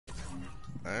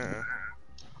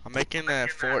I'm making a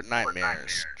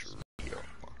Fortnitemares. Can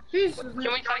we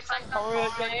play some horror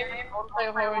game? I want to play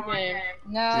a horror game.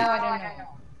 No, I don't know.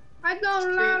 I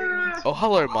don't know. Oh,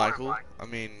 hello, Michael. I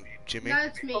mean, Jimmy.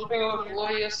 That's me. Blow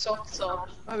your socks off.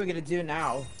 What are we gonna do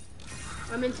now?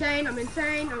 I'm insane. I'm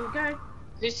good.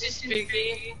 This is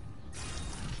spooky.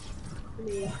 Let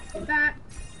me get that.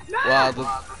 No! Wow, the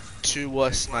two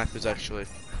worst snipers actually.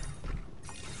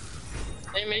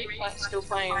 They may be still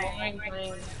playing.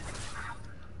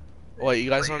 Wait, you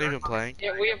guys aren't even playing?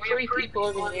 Yeah, we have 3 people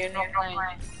over here not playing.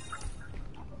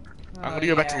 I'm gonna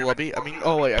go back to the lobby. I mean,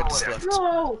 oh wait, I just left.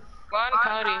 No! One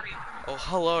party. Oh,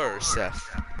 hello,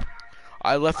 Seth.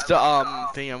 I left the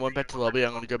thing. I went back to the lobby.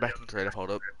 I'm gonna go back in creative.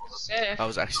 Hold up. Seth. That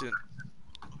was accident.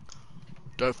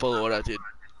 Don't follow what I did.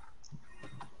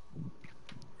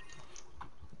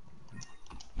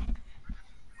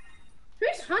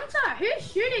 Who's Hunter?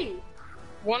 Who's shooting?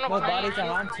 One of Nobody's a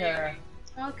hunter.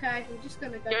 Okay, I'm just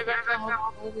gonna go. Go back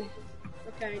to lobby.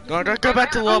 Okay. Just No, don't go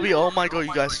back to the lobby. Oh my god,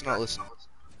 you guys are not listening.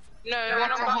 No,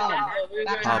 one of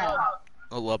Back to them. hub.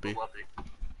 A lobby.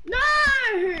 No!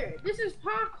 This is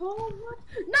parkour. What?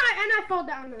 No, and I fall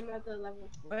down another level.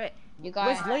 Wait, You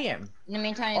where's guys, Liam? in the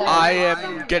meantime, you I guys.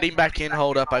 am getting back in.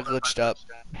 Hold up, I glitched up.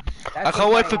 I That's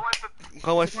can't wait okay.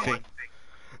 for thing.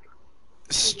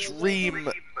 Stream.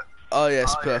 Oh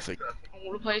yes, perfect. I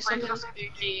want to play something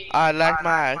spooky. I like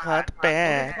my hunt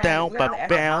band down, but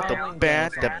bound the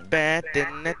band, the band,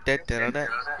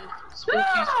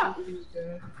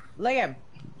 Liam,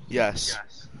 Yes.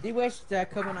 do you wish the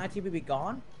COVID-19 would be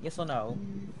gone? Yes or no?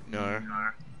 No.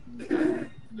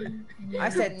 I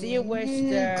said, do you wish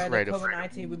the Creative.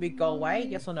 COVID-19 would be go away?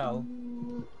 Yes or no?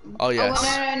 Oh Oh, yes.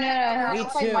 no. Me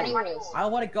Let's play too. Money Rules. I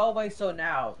want to go away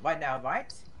right now,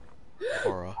 right?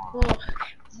 Horror. Oh.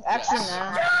 Actually,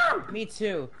 no. Me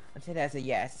too. Until there's a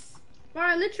yes. Bro,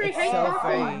 I literally It's hate so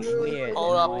parkour. very weird.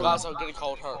 Hold up, and guys. annoying. I'm getting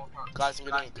cold. Guys, I'm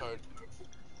getting a code.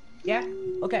 Yeah.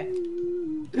 Okay.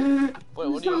 Wait,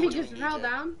 what do you Zombie want? just fell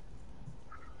down.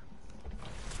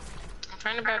 I'm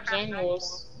trying to grab zone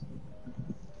wars.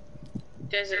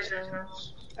 Desert zone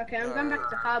wars. Okay, I'm going back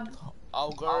to hub.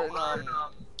 I'll go and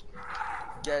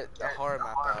get a horror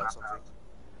map out or something.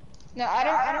 No, I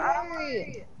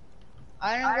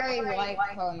don't really like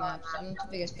horror maps. I'm not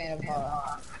the biggest fan of horror.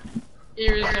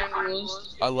 Here is zone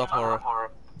wars. I love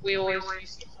horror. We always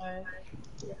used to play.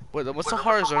 Wait, then what's the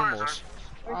horror zone wars?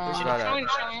 Um, Should I Join,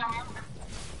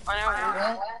 I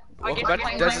know. what? Welcome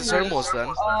back to Desert Zone Wars then.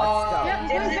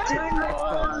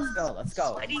 Let's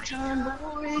go.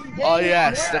 Oh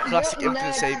yes, the classic No, Infinite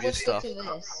let's Savior get stuff. to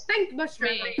this. Thank Buster.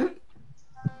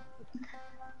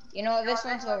 You know what? This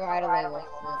one's a right away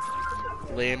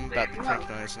with. Liam, that fake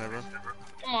noise and everyone.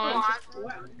 Come on,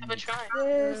 have a try.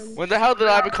 When the hell did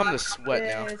I become the sweat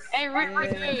now? Hey, Rick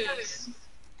Riggers!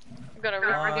 I got a Rick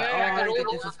Rigger, I got you get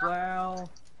all this as well.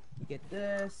 You get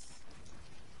this.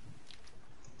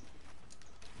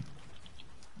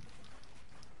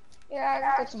 Yeah,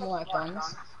 I got some more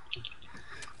guns.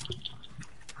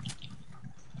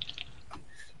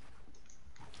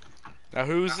 Now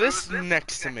who's this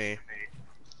next to me?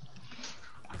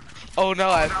 Oh no,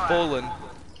 I've fallen.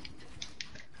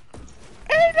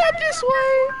 Ain't up this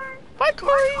way! Bye,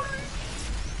 Corey!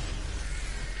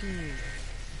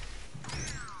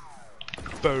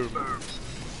 Boom.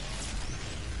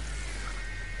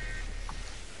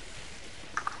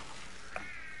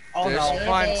 Oh There's no.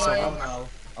 find Oh someone. no.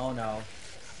 Oh no.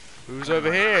 Who's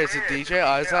over here? Is it DJ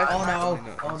Isaac? Oh no.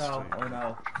 No, Oh it's no. Tony. Oh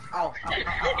no. Oh.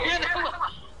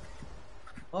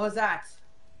 What was that?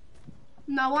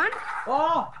 No one?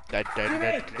 Oh! Da, da, da,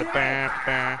 da, da,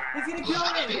 ba, He's gonna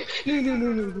kill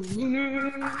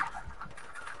me!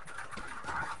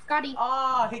 Scotty.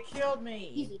 Oh, he killed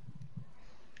me! Easy.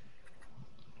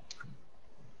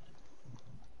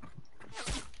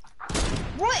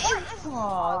 What is?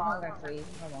 Oh, no referee.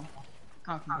 Hold on.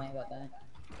 Can't complain about that.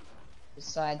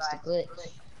 Besides the glitch.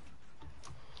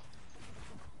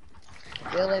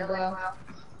 Really, bro?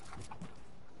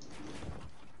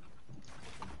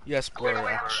 Yes, bro,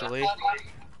 actually.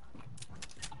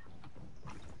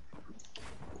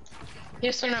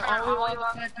 Yes or no, are we live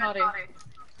at third party?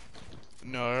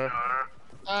 No.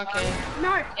 Okay.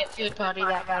 No. Get third party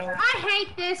that battle. I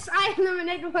hate this. I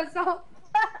eliminated myself.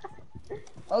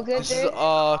 Oh, good, This is dude.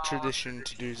 our tradition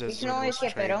to do You this. can always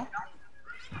get better.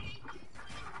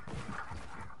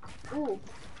 Ooh.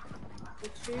 The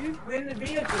two. We're in the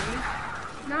video game.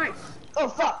 Nice. Oh,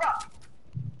 fuck!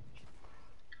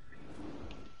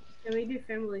 Can we do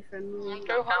family friendly?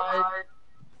 Go hard.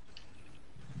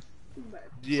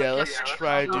 Yeah, let's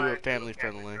try to do it family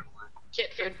friendly.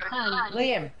 Get third party.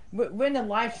 Liam, we're in the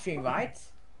live stream, right?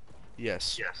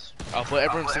 Yes. I'll put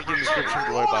everyone's link in the description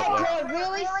below, by the way. God,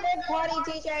 really? Third party,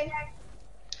 DJ?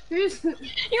 Who's? You're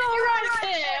right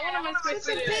there. What am I supposed It's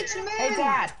a to do? bitch move. Hey,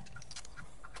 Dad.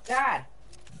 Dad.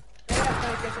 Maybe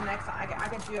I'll play this next time. I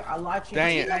can do a live stream.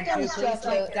 Dang it. Knock down the Please, like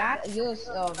structure. that. Oh,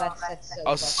 that's so I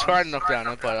was fucking- trying to knock down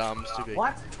it, but it's too big.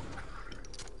 What?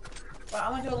 Well, I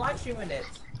want to do a live stream with it.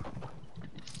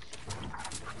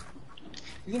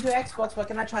 You can do Xbox, but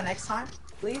can I try next time,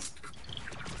 please?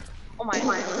 Oh my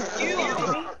god. You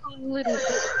are little.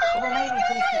 Well,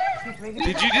 maybe.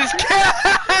 Did you just? Who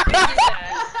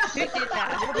did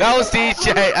that? That was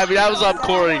DJ. I mean, that was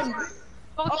Corey.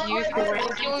 Fuck you, Corey.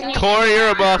 Killing you. Corey, you're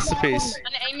a masterpiece.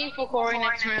 I'm aiming for Corey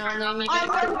next round. I'm a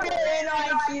billion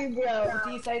IQ, bro. Do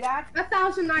you say that?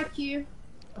 1,000 IQ.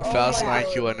 1,000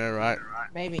 IQ, I know, right?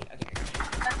 Maybe. Okay.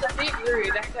 That's a bit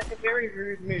rude. That's like a very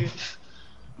rude move.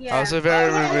 Yeah. That was a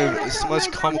very rude move. It's the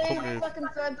most comical move. Fucking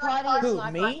third party is Who,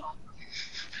 sniper. me?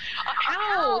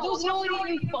 How? There was no one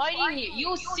even fighting you. You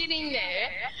were sitting there,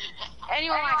 and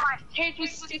your like head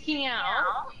was sticking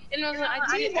out, and I was like,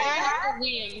 I did that for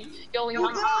win. Going You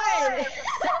on. good?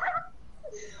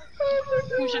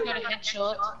 Wish I got a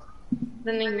headshot.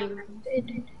 Then they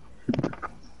did.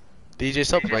 DJ,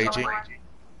 stop raging.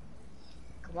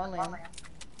 Come on, Liam.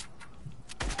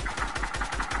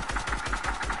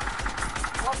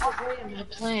 My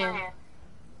plan.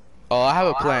 Oh, I have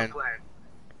a plan.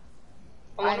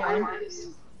 I know.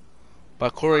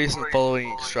 But Corey isn't following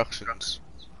instructions.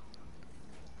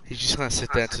 He's just gonna sit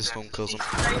there until Storm kills him.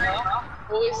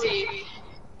 We'll see.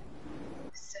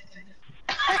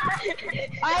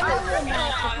 I know the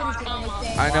match. I couldn't do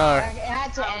anything. I know. It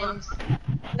had to end.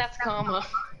 That's karma.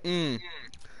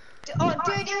 Oh,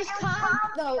 dude, it was karma.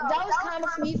 No, that was karma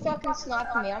for you fucking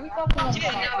sniping me. I'm fucking on Yeah, no,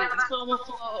 sniper. that's karma for what's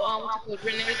it called?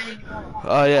 Renegade.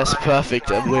 Oh yes,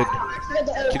 perfect. I win.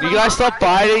 Can you guys stop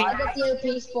biting? I got the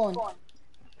OP spawn. Don't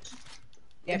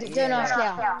ask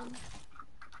how.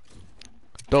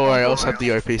 Don't worry, I also have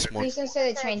the OP spawn. Please don't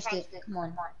say they changed it. Come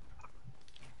on.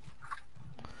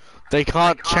 They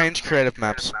can't change creative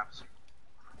maps.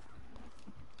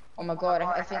 Oh my god,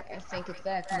 I think it's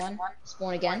there. Come on.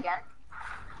 Spawn again.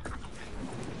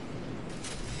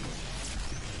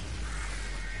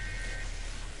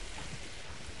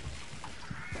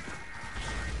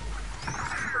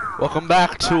 Welcome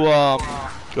back to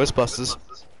Ghostbusters.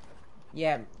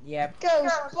 Yeah.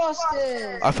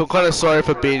 Ghostbusters! I feel kind of sorry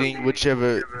for beating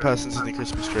whichever person's in the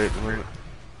Christmas tree at the moment.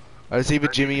 It's either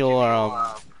Jimmy or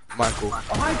Michael. Oh,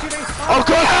 hi, Jimmy. Oh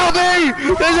God, help me!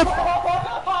 There's a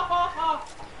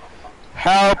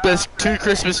help! There's 2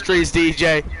 Christmas trees,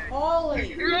 DJ.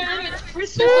 Holy. It's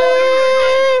Christmas.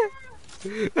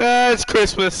 It's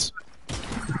Christmas.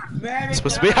 Merry It's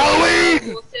supposed to be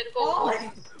Halloween.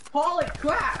 Holy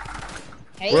crap.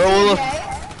 Hey, We're all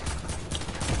DJ.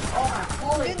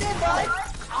 Holy. Good day, bud.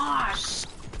 Ah,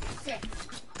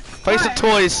 Play some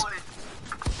toys.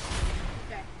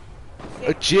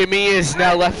 Jimmy is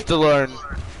now left alone.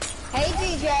 Hey,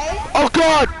 DJ. Oh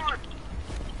God!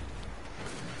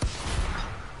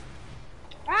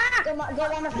 Go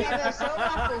on a favor, so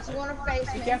waffles. You wanna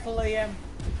face be me? careful, Liam.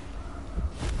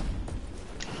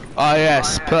 Ah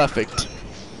yes, perfect.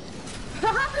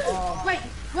 Wait,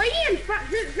 were you in front?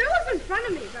 Who was in front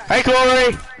of me, bro? Hey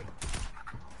Corey!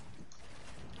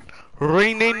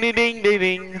 Ring ding ding ding ding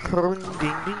ding. Ring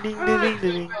ding ding ding ding ding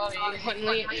ding.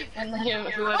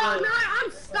 Whoever. Oh no,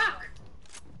 I'm stuck.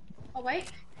 Oh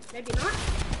wait, maybe not.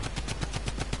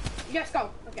 Yes, go.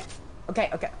 Okay,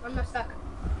 Okay. I'm not stuck.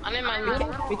 I'm in my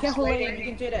little. Be careful, Liam. You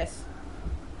can do this.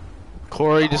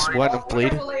 Corey just went and Be bleed.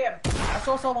 careful, Liam. I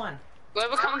saw someone.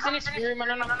 Whoever comes in this room, I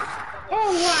don't know.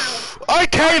 Oh wow.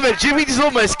 Okay, but Jimmy just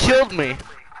almost killed me.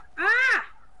 Ah!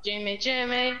 Jimmy,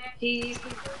 he's.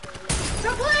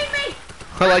 Don't blame me!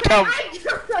 I like how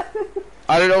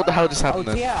I don't know what the hell just Oh happened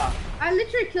then. dear. I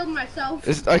literally killed myself.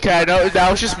 Okay, I know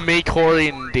that was just me, Corey,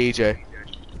 and DJ.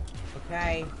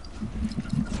 Okay.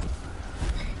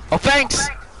 Oh, thanks.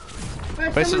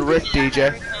 Bro, Thanks for the someone's rift, in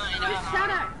DJ. the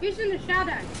shadow. Who's in the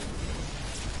shadow?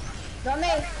 Not me.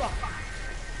 Fuck.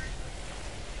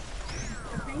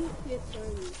 I think it's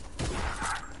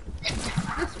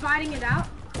just fighting it out.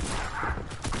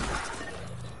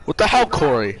 What the hell,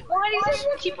 Corey? Why does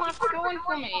this keep on going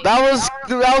for me? That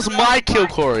was my kill,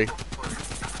 Corey.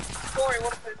 Corey,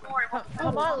 what if Corey?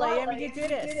 Come on, Liam. You can do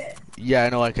this. Yeah, I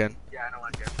know I can.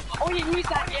 Oh, yeah, use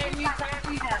that. Yeah, use that.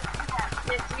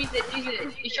 Yes, use it.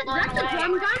 You should Is run that the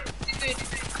drum away. gun? Use it.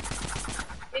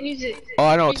 Then use it. Oh,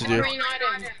 I know what to Use do. green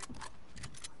item.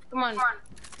 Come on.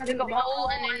 Take a hole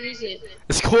and then use it.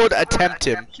 It's called attempt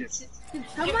him. Did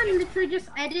someone literally just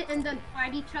edit and then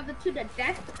fight each other to the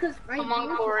death? Because I Come on,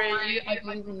 do. Corey. I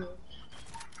believe in you.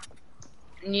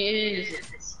 Use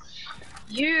it.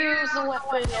 Use the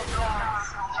weapon of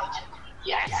God.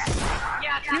 Yes!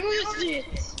 Yes, use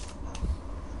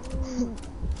it!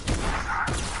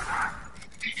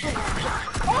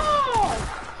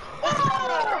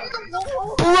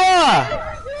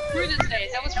 Bruh! Through the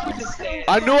stairs, that was through the stairs.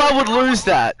 I knew I would lose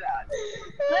that. That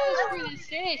was through the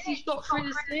stairs, he shot through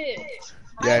the stairs.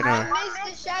 Yeah, I I know.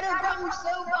 missed the shadow bomb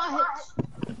so much.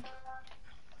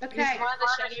 Just Okay. find the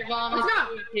shadow bomb and No.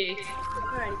 shoot it.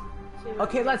 Alright.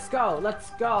 Okay, let's go,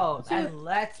 and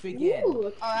let's begin.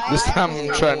 Ooh. Alright. This time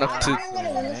I'm trying not to. I'm gonna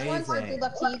win this one, so good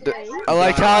luck to you guys. I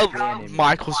like how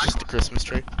Michael's just a Christmas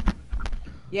tree.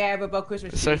 Yeah, but about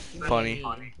Christmas. It's so tree.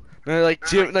 funny. No, like,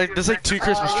 there's like 2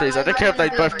 Christmas trees. I don't care if they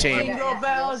both team. Jingle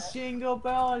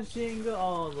bells, jingle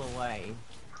all the way.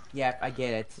 Yep, I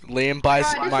get it. Liam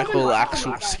buys Michael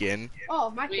actual skin. Oh,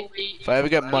 Michael. If I ever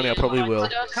get money, I probably will.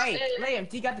 Hey, Liam,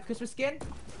 do you got the Christmas skin?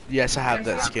 Yes, I have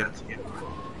that skin.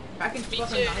 Back in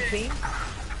 2019?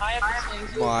 I have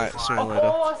the same. Might sooner or later.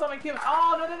 Oh, someone killed me.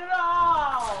 Oh,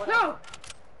 no. No!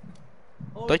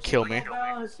 Oh, Don't kill me. jingle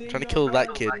bells, Trying to jingle kill that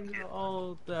bells, kid. jingle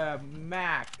all the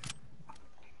Mac.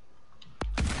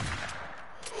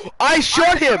 I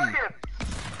shot him!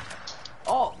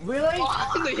 Oh, really?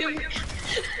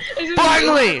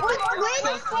 Finally! Where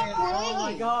the fuck Oh were my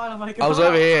you? god, oh my god. I was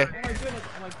over here. Oh my goodness,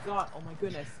 oh my god, oh my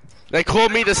goodness. They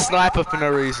called me the sniper for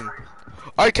no reason.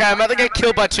 Okay, I'm about to get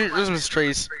killed by 2 Christmas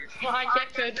trees.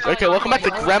 Okay, welcome back to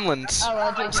Gremlins.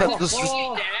 Except this is-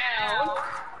 No,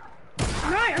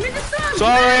 I'm in the sun!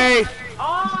 Sorry!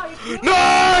 Oh, you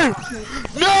No!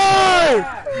 No!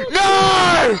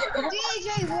 No! DJ,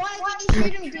 why did you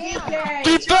shoot him down?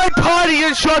 You third party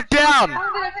and shot down!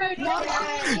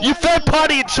 You third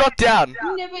party and shot down!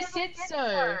 You never said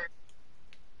so.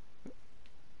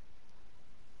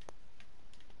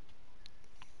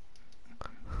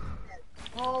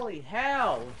 Holy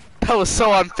hell. That was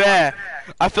so unfair.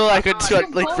 I feel like I just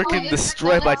got like freaking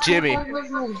destroyed by Jimmy. Well,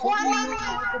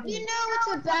 I mean, you know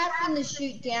it's a bad thing to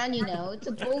shoot down, you know. It's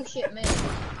a bullshit move.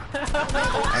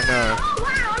 I know. Oh,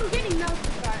 wow, I'm getting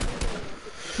melted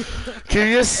by Can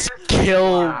you just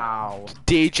kill Wow.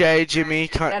 DJ Jimmy?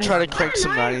 Can't try to crank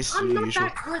some 90s I'm as not usual.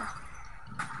 that good.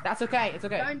 That's okay, it's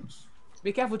okay. Don't.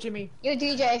 Be careful, Jimmy. Yo,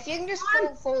 DJ, if you can just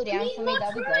fall down for me,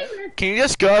 that'd be great. Can you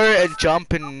just go and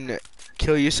jump and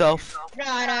kill yourself?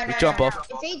 No. You jump off.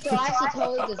 If he dies, he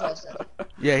totally deserves it.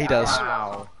 Yeah, he does.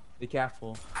 Wow. Be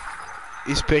careful.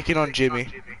 He's picking on Jimmy.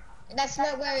 That's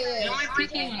not where he is. No, I'm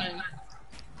picking on him.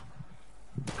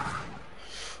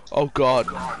 Oh god.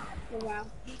 Oh, wow.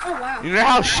 Oh, wow. You know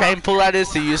how shameful that is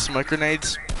to use smoke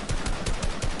grenades?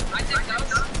 I think that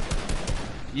was.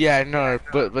 Yeah, I know,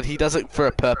 but he does it for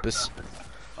a purpose.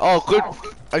 Oh, good.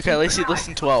 Okay, let's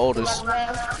listen to our orders.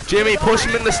 Jimmy, push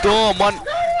him in the storm.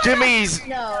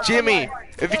 Jimmy,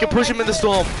 if you can push him in the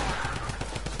storm.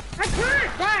 I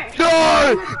can't, right?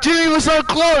 No! Jimmy was so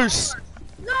close!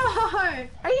 No! Are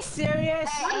you serious?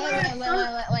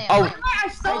 Wait. Oh. I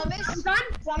stopped. I'm done.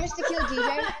 Promise to kill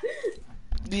DJ.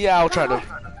 Yeah, I'll try to.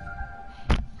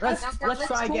 Let's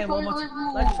try again one more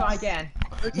time. Let's try again.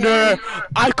 No,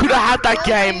 I could have had that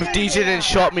game if DJ didn't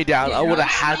shot me down. I would have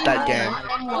had that game.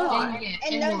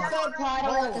 And no third party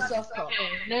like the soft cop.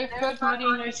 No third party,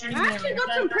 no shooting. I actually got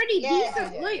some pretty Yeah,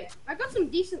 decent yeah. loot. I got some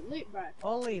decent loot, bro.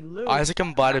 Holy Luke. Isaac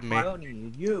invited me.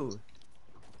 Only you.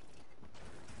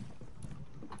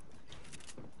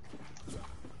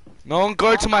 No one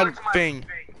go to my thing.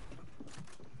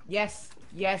 Yes,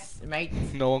 mate.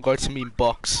 No one go to me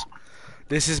box.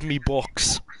 This is me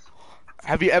box.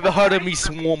 Have you ever heard of me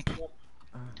swamp?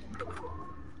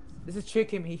 This is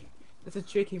tricking me. What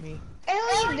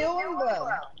are you doing, bro?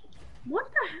 What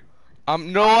the heck?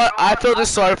 No, what? I feel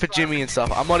just sorry for Jimmy and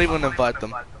stuff. I'm not even gonna invite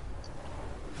them.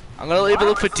 I'm gonna leave a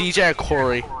look for DJ and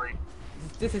Corey.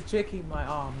 This is tricking my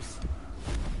arms.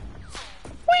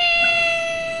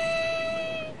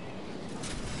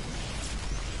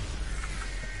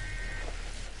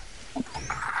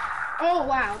 Oh,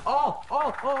 wow.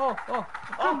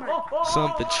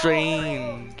 Something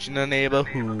strange in the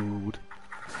neighborhood.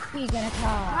 He's gonna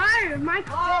come. Oh, my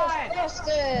God.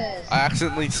 Ghostbusters! I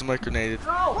accidentally smoke grenaded.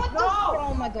 What the?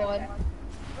 Oh my god.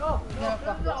 No,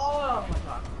 fuck this. oh my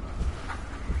god.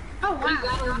 Oh,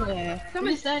 wow. Over there.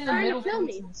 Someone's Who's that in the trying to middle? kill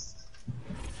me.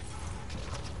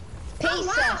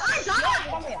 Peace out.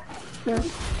 Come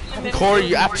here. Corey,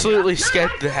 you absolutely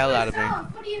scared the hell out of me.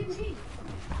 What do you mean?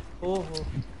 Oh.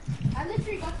 I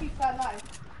literally got you for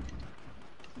life.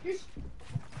 Just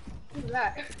do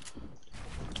that.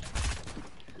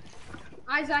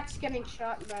 Isaac's getting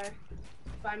shot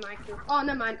by Michael. Oh,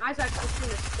 never mind. Isaac's just in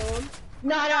a storm.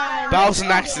 No. That was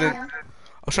an accident.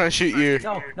 was trying to shoot you.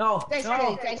 No, no, Grace no,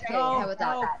 Kelly, Grace Kelly, no, how about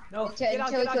that? no, no. Until- Get out,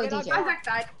 until get we out, kill get out, DJ. Isaac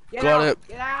died. get Got out, it.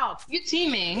 get out, You're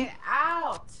teaming. get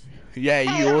out. Yeah,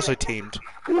 you also teamed.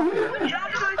 Good,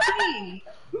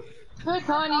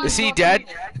 Connie. Is he dead?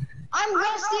 I'm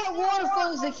rusty at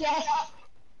waterfalls, okay?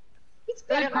 It's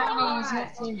better Good, than Connie. He's mine.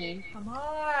 not teaming. Come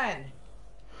on.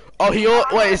 Oh,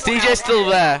 wait, is DJ still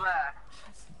there?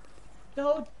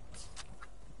 Don't.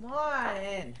 Come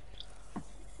on.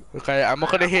 Okay, I'm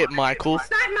not gonna hit Michael.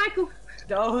 Stop, Michael.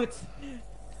 Don't.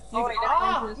 Oh, wait,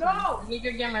 Oh, no. You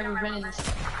can get my revenge.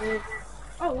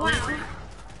 Oh, wow.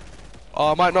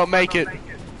 Oh, I might not make it.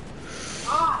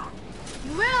 Ah.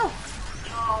 You will.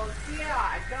 Oh, yeah,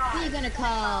 I got. Who are you gonna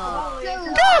call?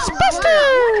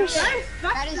 Ghostbusters!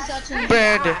 That is such a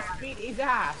Bandit. Beat his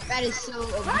ass. That is so.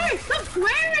 Hey, stop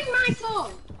swearing,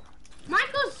 Michael.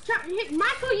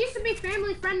 Michael used to be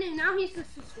family friendly, and now he's just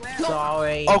a swear.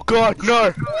 Sorry. Oh god,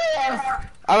 no!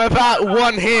 I'm about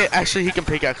one hit. Actually, he can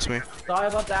pickaxe me. Sorry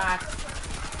about that.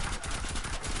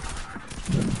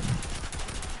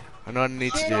 I know what I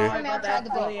need to Shit, do. I'm outside the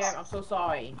box. Liam, I'm so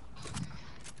sorry.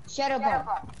 Shadow bomb.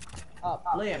 Up.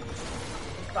 Liam.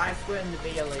 I'm swearing in the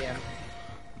video, Liam.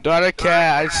 Don't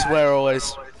care, I swear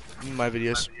always in my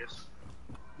videos.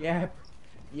 Yep.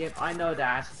 Yep, I know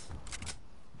that.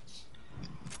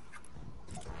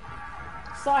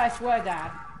 Sorry, I swear,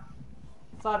 Dad.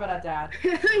 Sorry about that,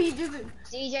 Dad. He doesn't.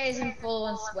 DJ is in full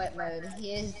on sweat mode.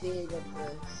 He is big at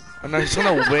this. I know he's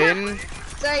gonna win.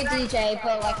 Sorry, DJ,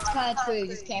 but like it's kind of true.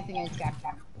 Just camping in trap.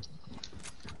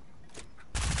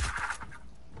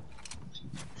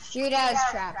 Shoot out his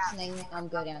traps, and then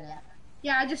go down there.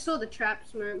 Yeah, I just saw the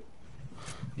traps, man.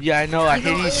 Yeah, I know, I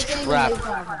hit It his was getting trap. moved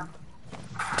on him.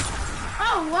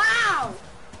 Oh wow!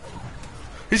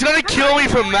 He's gonna kill me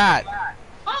from that.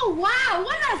 Oh wow!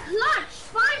 What a clutch!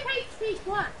 5 HP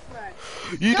clutch, bro.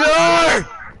 You know!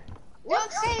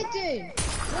 Don't say it, dude.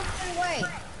 Look away.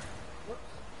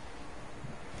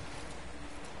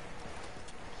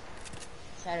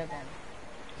 Shadow bomb.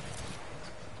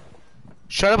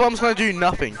 Shadow Bomb's gonna do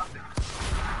nothing.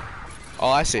 Oh,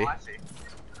 I see.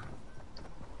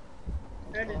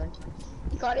 Can't even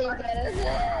get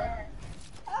it.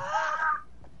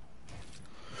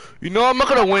 You know I'm not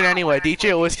gonna win anyway.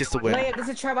 DJ always gets to win. Liam, there's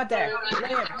a trap out there.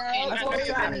 Liam, No, let's go believe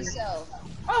in trap. yourself.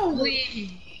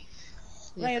 Holy.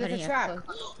 Liam, there's a Cutting trap. up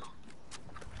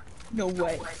No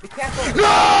way. Be careful.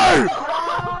 No!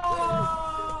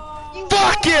 Oh!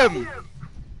 Fuck him!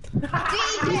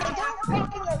 DJ, don't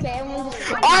fucking okay. I'm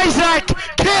just Isaac,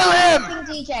 kill him!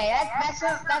 DJ.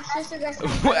 That's just aggressive.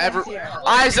 Whatever.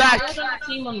 Isaac, You're gonna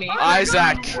team on me.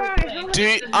 Isaac.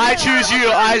 I choose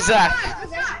you, Isaac.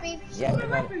 Yeah, I got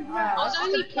it. I was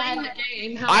only playing the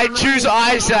game. How I am choose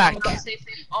Isaac.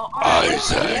 Oh,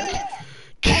 Isaac,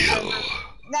 kill.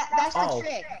 That's the Oh.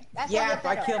 trick. That's Yeah, how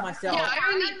I you kill get myself. yeah,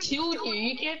 I only killed you.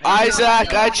 You get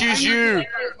Isaac, I choose you.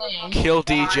 Kill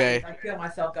DJ. I kill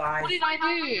myself, guys. What did I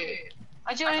do?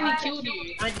 I just only killed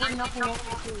you. I did nothing else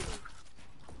to kill you.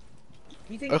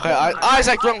 You think Okay,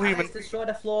 Isaac, wrong human. I destroyed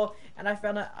the floor and I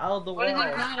found it out of the What world.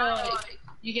 does it matter?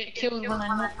 You get killed when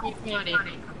I'm not party. Right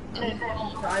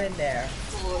in there.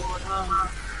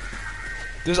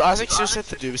 Does Isaac still have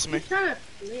to do this to me? He's trying to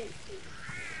flip.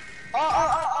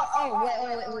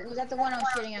 Wait, was that the one I was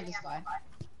shooting at this guy?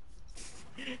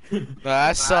 No,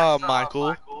 that's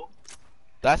Michael.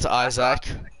 That's Isaac.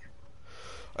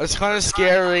 It's kind of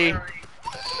scary.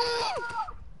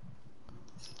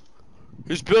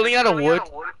 Who's building out of wood?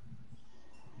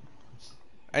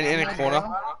 And in a corner.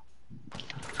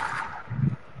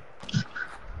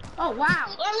 Oh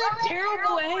wow! I'm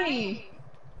terrible aim.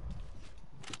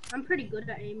 I'm pretty good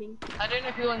at aiming. I don't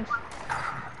know who I'm.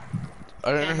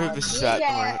 I don't know who this is at the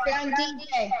DJ, moment. I found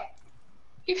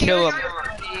DJ. Kill him.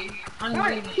 I'm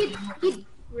Alright, leaving. kid,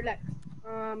 relax.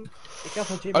 Be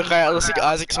careful, Jimmy. Okay, it looks like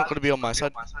Isaac's not gonna be on my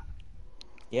side.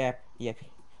 Yeah, yeah.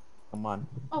 Come on.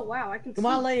 Oh wow, I can Come see.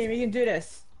 on, Liam, you can do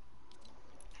this.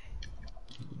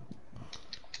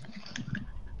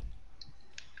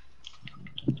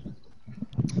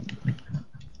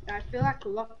 I feel like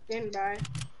locked in, bro.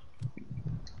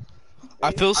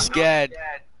 I feel scared.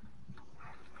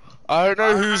 I don't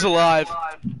know who's alive.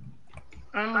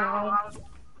 I'm alive.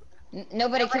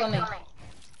 Nobody kill me.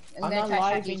 I'm gonna not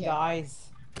try to shoot living, DJ. guys.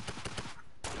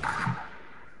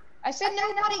 I said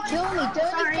nobody kill me. Don't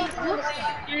Sorry, you fucking whoops.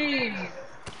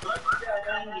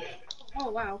 Oh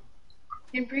wow.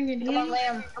 Can bring it Come on, in.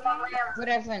 Liam.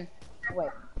 Whatever. Wait.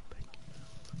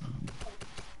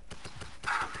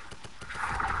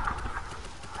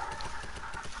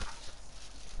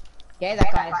 Yeah,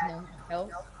 that guy has no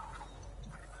health.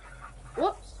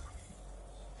 Whoops.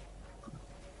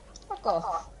 Fuck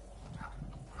off.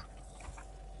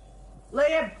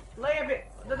 Liam,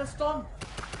 the storm.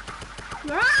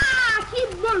 Ah, kid,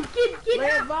 bro, kid,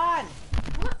 Liam, run.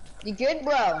 What? You good,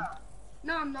 bro?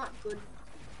 No, I'm not good.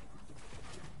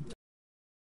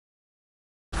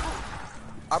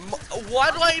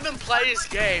 Why do I even play this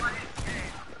game?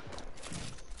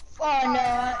 Oh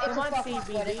no, it's Come a on, fucking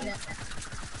sweat, CBB. isn't it?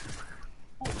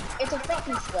 It's a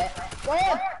fucking sweat.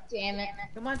 God damn it.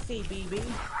 Come on, CBB.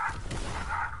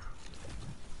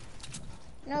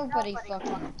 Nobody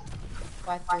fucking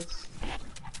fight this.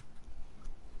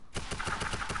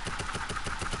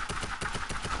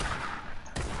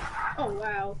 Oh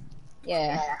wow.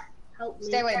 Yeah. Help me.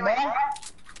 Stay away, boy.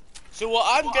 So what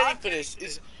I'm getting for this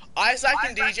is Isaac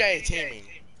and DJ are teaming.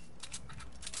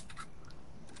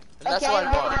 And that's Okay, what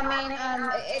I well, want. I mean,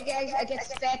 I guess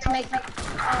it's fair to make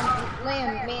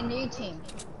Liam me a new team.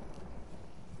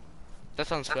 That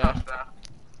sounds fair.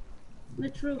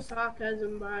 Literal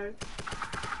sarcasm, bro.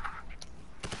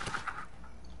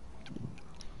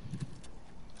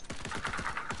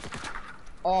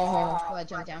 Oh, I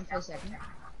jumped down for a second.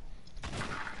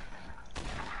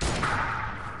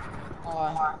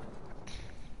 Oh.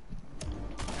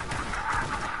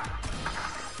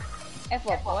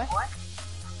 F1, boy.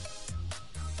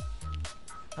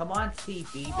 Come on,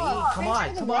 CBB. Oh, Come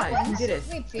on, come on. You can do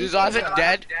this. Is Isaac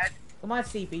dead? Come on,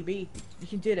 CBB. You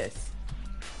can do this.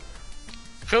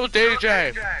 Kill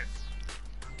DJ.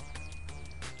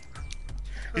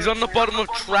 He's on the bottom of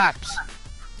traps.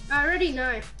 I already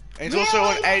know. And he's also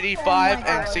on Really? 85 Oh my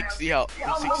and God. 60 health.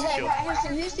 Oh, 60 wait, shield.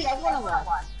 Harrison, who's the other one alive?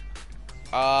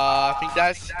 I think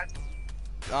that's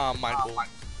Michael.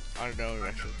 I don't know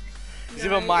actually. It's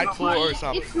either Michael or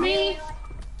something. It's me.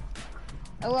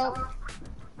 Oh well,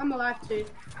 I'm alive too.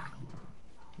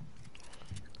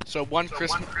 So one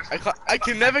Christmas, I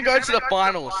can never go to the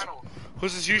finals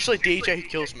because it's usually DJ who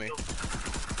kills me.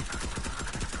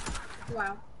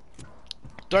 Wow.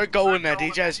 Don't go in there.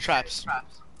 DJ has traps.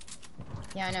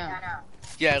 yeah, I know.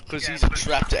 Yeah, because he's a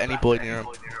trap to any boy near him.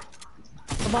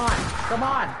 Come on, come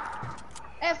on.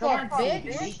 Come on, F1, bitch.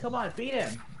 CBB. Come on, beat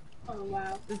him. Oh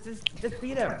wow. Just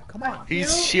beat him. Come on.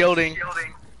 He's shielding.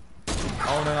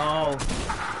 Oh no.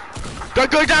 Don't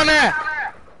go down there.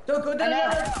 Don't go down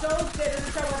there. Don't stay in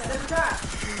the trap. There's a trap.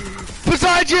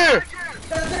 Beside you.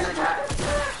 There's a trap.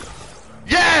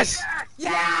 Yes.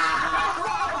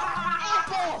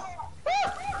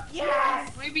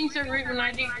 Yes. We've been so rude when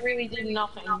I really did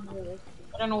nothing. I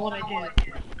don't know what I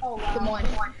did. Oh wow. Come on.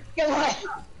 Come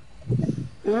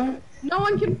on. No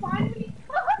one can find me.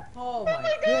 Oh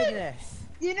my goodness.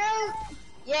 You know?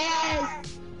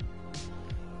 Yes.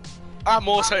 I'm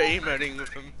also emoting with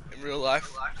him in real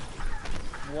life.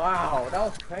 Wow, that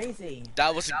was crazy.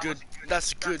 That was a good.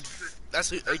 That's good.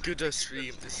 That's a good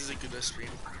stream. This is a good stream.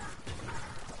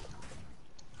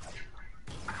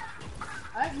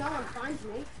 I hope no one finds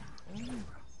me.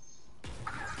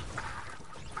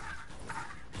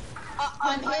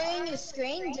 I'm hearing your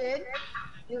screen, dude.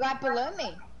 You're right below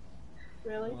me.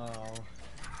 Really? Wow.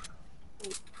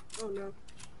 Oh no.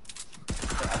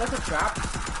 That's a trap.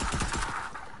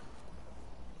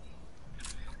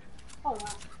 Oh wow.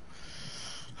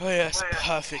 Oh yes,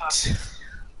 perfect.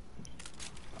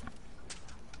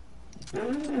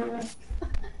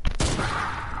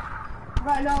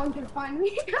 Right, no one can find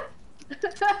me.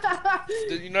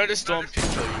 Did you know the storm can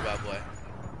kill you, bad boy,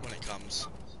 when it comes?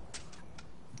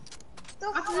 The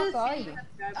fuck are you?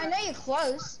 I know you're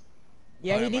close.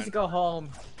 Yeah, Oh, he yeah, needs man. to go home.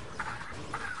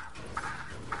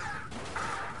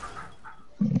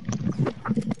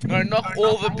 No, knock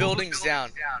all the buildings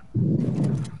down.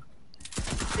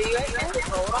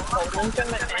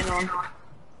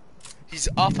 He's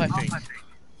up, I think.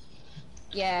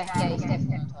 Yeah, he's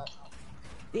definitely on top.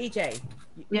 DJ,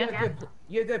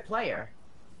 you're a good player.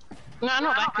 No,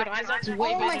 not that good. Isaac's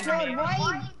way Oh my better than god, me.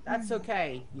 why? That's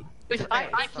okay.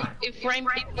 If Flame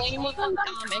was on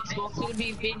Xbox, he would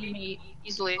be beating me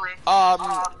easily.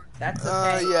 That's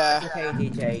okay. Yeah. That's okay,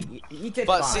 DJ. You did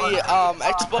But fine. see,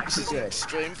 Xbox isn't Good.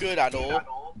 extreme good at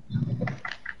all.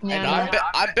 Yeah, And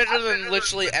I'm better than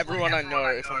literally everyone I know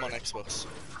if I'm on Xbox.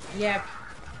 Yeah,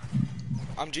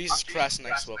 I'm Jesus Christ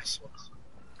on Xbox.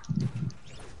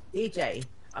 DJ.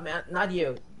 I mean, not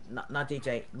you. Not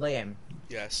DJ. Liam.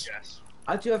 Yes.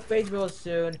 I'll do a face reveal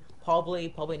soon.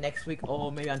 Probably next week,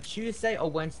 or maybe on Tuesday or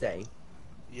Wednesday.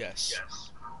 Yes.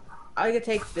 I'm gonna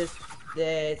take the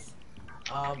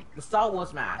Star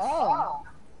Wars mask. Oh.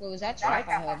 What was that trap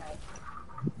I heard?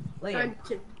 Liam, Don't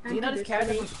do you know do this this to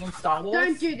character me. from Star Wars?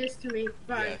 Don't do this to me,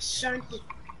 bro. Yes.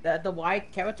 Don't. The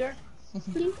white character?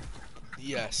 Please.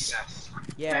 Yes.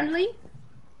 Yeah. Friendly?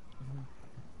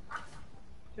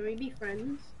 Can we be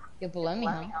friends? You're below me,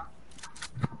 huh?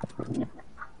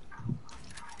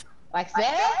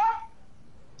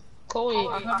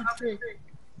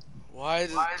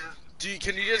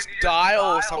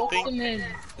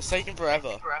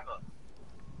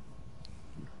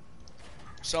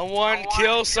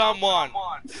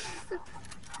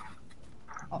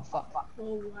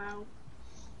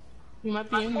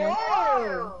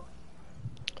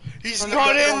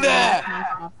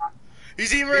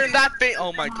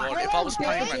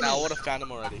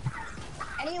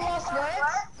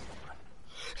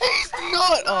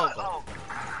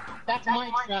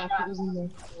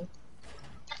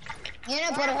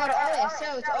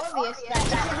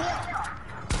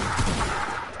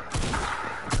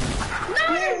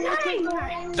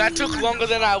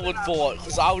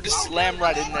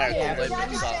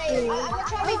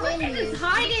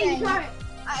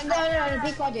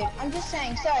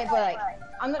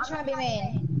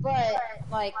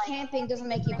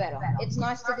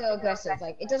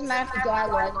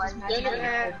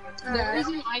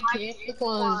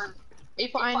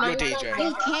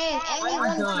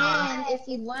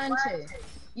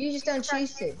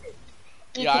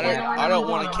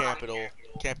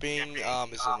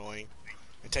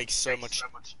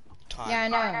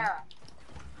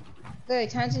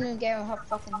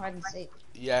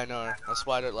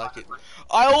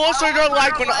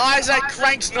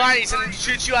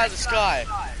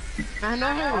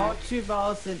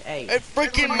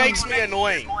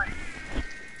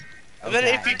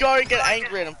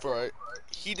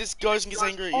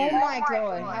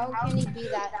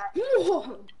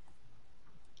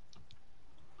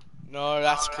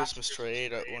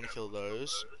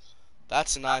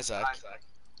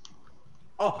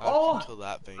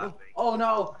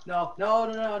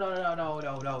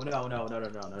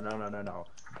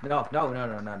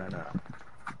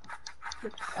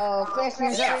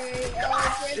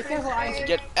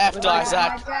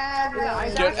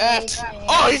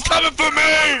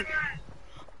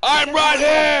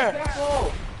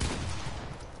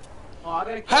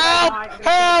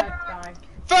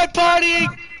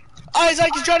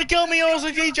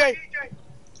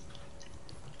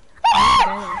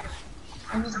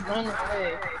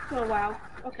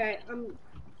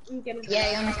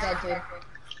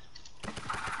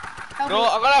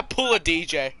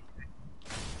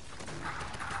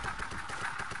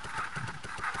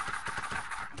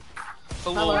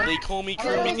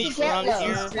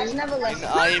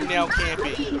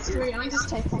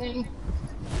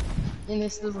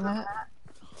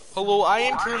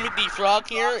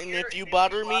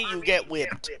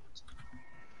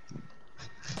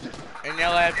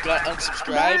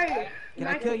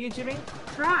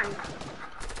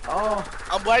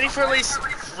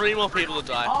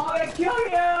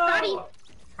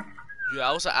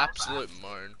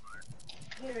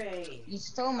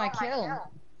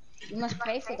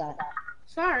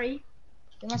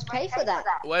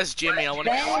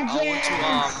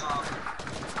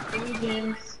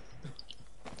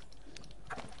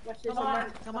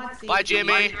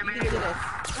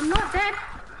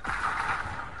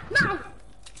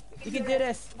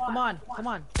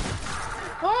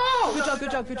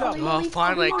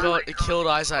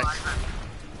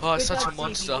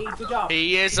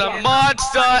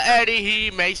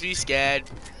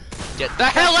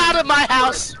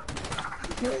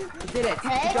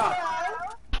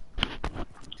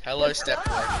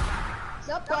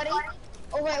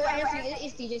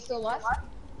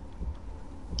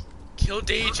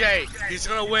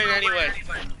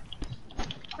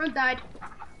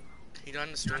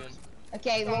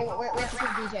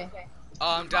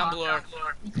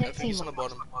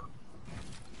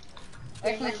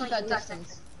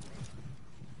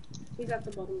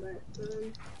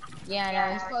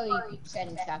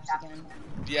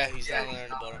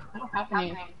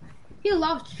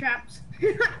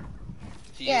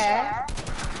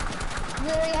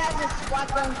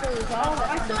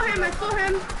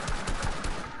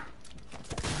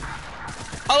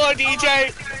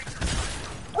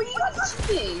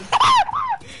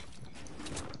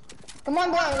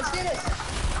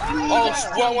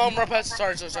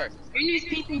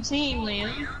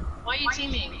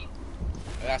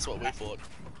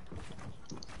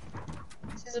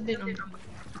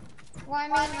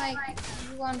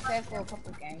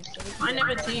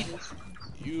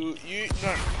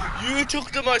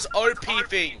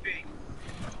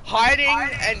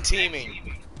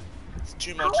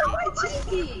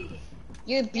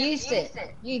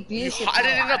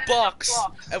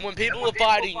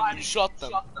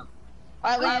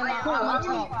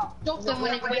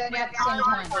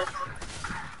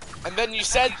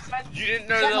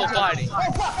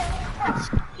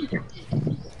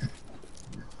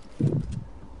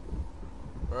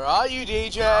 Where are you,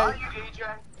 DJ?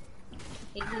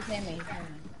 He's hear me.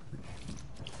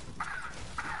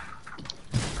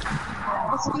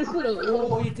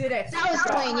 Oh, you did it. That was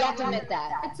clean, you have to admit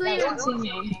that. It's Liam.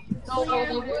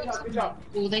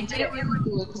 Well, they did it really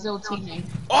good because they were teaming.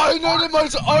 I know the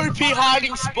most OP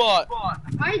hiding spot.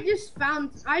 I just found.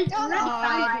 I already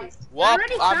found it. Well,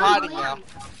 already I'm found hiding Liam.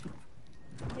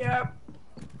 now. Yep.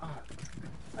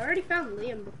 I already found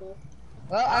Liam before.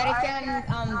 Well, I already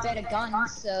found better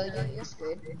guns, so you're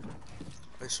screwed.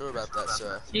 Are you sure about that,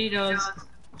 sir? He does.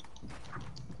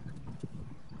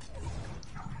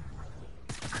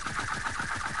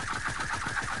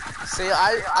 See,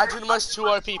 I do the most 2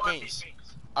 OP things.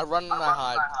 I run and I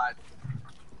hide.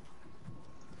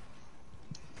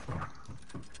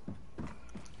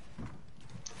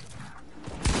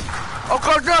 Oh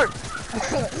god, no!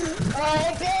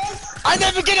 I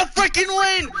never get a freaking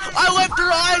win! I left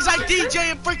her eyes like DJ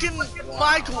and freaking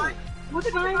Michael! What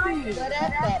did I do?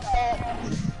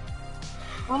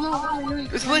 Oh, no,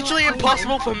 It's literally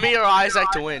impossible for me or Isaac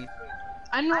to win.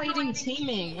 I'm not even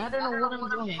teaming. I don't know what I'm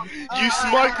doing. You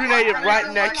smoke grenaded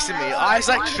right next to me.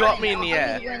 Isaac shot me in the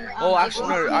air. Oh, actually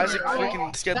no, Isaac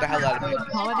freaking scared the hell out of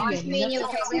me.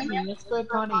 Let's go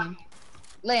partying.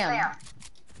 Liam,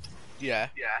 Yeah.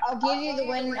 I'll give you the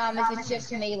win if it's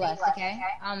just me left, okay?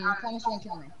 Promise you won't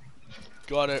kill me.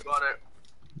 Got it.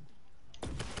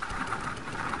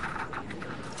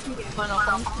 Fine,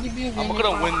 I'll give you a I'm not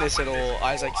gonna win this at all.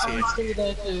 Isaac's here. I'm still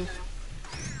there too.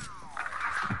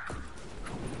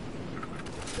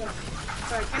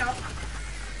 Sorry, get up.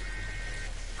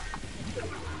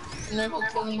 Never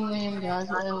killing them, guys.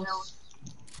 What else?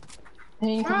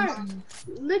 Pain Right. comes.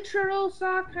 Literal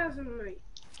sarcasm, mate.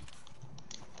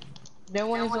 No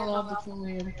one is allowed to kill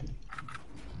him.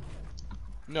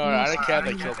 No, I don't care if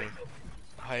they kill me.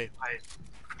 Hey.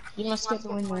 You must get the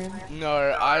win, man. No,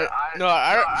 I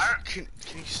don't. Can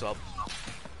you stop?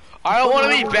 I don't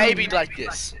want to be babied like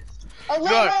this. Oh,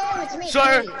 No. it's me. So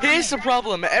here's the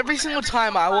problem. Every single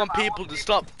time I want people to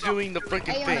stop doing the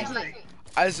freaking thing,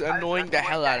 as annoying the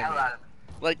hell out of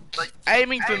me, like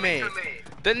aiming for me.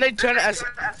 Then they turn it as,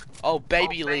 oh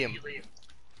baby Liam.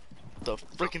 The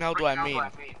freaking hell do I mean?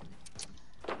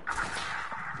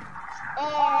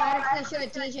 Oh, I had to show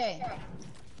it TJ.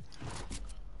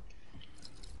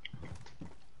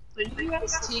 So you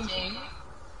guys teaming?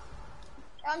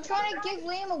 I'm trying to give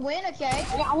Liam a win, okay?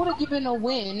 Yeah, I would have given a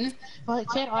win, but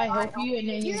can't I help you and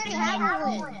then You already have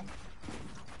a win.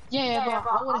 Yeah, but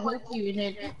I would have helped you and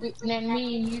then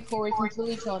me and you, Corey, can kill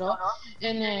each other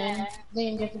and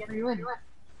then get the free win.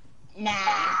 Nah.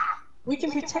 We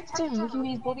can protect him. We can be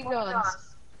his bodyguards.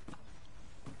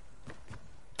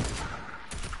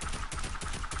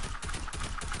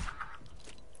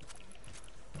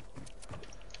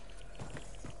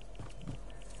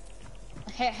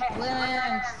 Hey,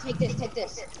 Liam, take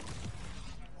this.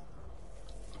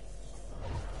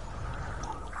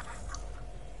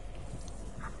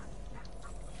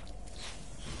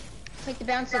 Take the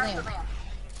bouncer, Liam.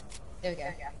 There we go.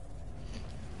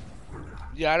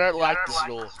 Yeah, I don't like this at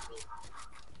all.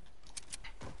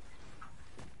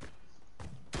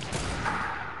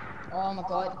 Oh my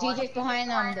god. DJ's behind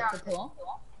the pillar.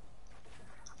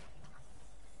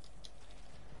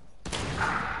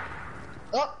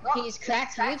 Oh, he's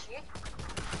cracked huge.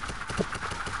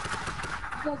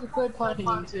 There's a third party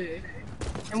in too.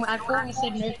 And I thought we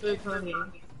said no third party.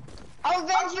 I'll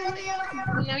avenge you,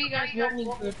 Liam! Well, now you guys want me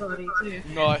third party too.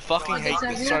 No, I fucking hate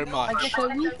this so I much. guess I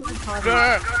will third party.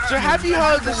 No, so have you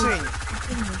heard this thing?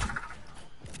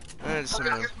 It's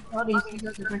similar.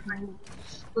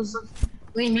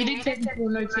 Liam, you did technically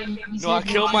no team. No, I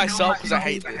killed myself because I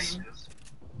hate this.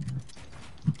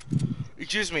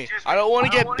 Excuse me, I don't want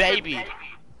to get babied.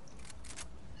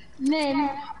 Then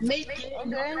make it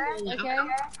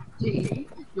okay?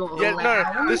 Yeah, no,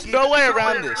 there's no way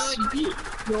around this.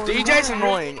 DJ's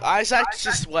annoying. Isaac's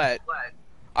just wet.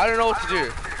 I don't know what to do.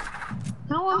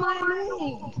 How am I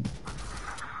annoying?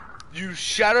 You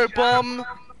shadow bomb.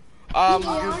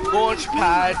 You launch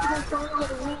pad.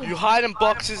 You hide in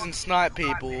boxes and snipe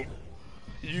people.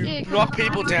 You knock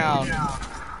people down. I'm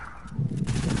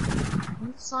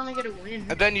just trying to get a win.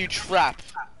 And then you trap.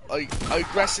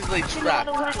 Aggressively trap.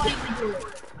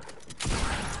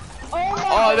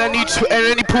 Oh, then you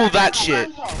pull that shit.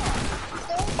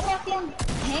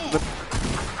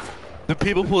 The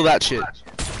people pull that shit.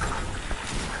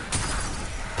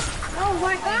 Oh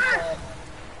my god!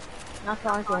 That's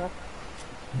all I got.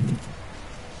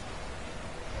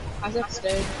 Isaac's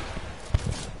dead.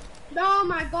 Oh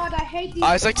my god, I hate these.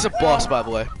 Isaac's a boss, by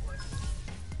the way.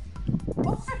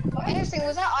 Interesting,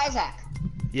 was that Isaac?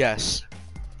 Yes.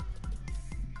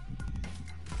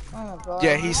 Oh my god.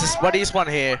 Yeah, he's the sweatiest one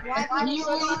here. Why can't You you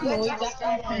so really sweaty? know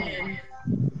that man.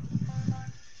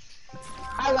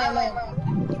 I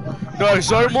win. No,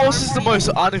 Zone Wars is the most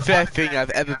unfair thing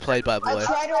I've ever played, by the I way.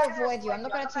 try to avoid you. I'm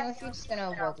not gonna team with you, just gonna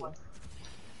avoid you.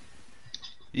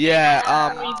 Yeah,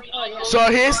 so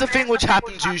here's the thing which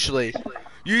happens usually.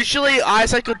 Usually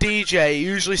Isaac or DJ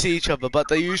usually see each other, but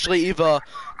they usually either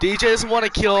DJ doesn't want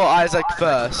to kill Isaac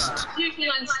first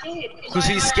because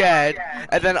he's scared,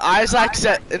 and then Isaac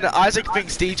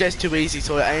thinks DJ's too easy,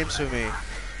 so it aims for me.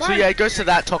 So yeah, it goes to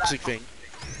that toxic thing.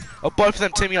 Or both of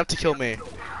them teaming up to kill me.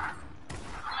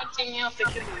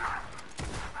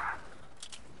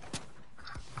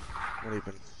 Not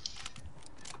even.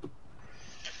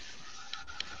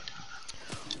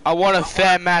 I want a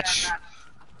fair match.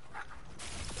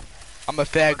 I'm a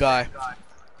fair guy.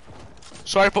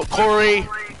 Sorry for Corey.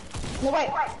 No, wait.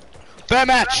 Fair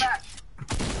match.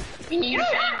 We need a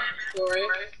fan match for it.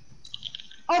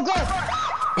 Oh god.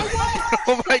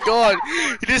 Oh my god.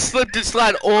 He just slipped and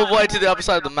slide all the way to the other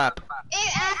side of the map.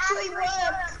 It actually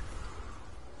worked.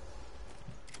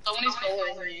 Someone is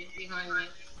following me, behind me.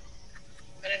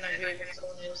 I don't know who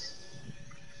someone is.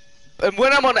 And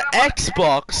when I'm on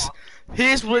Xbox,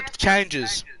 here's what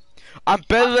changes. I'm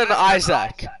better than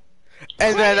Isaac.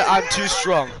 And then I'm too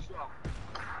strong.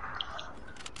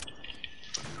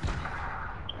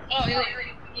 Oh, yeah.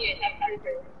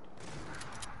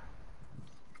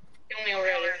 Kill me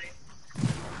already.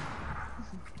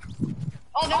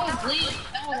 Oh, that was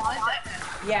Liam. That was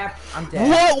Isaac. Yeah, I'm dead.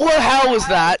 What the hell was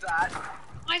that?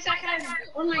 Isaac has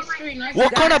on my screen.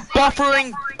 What kind of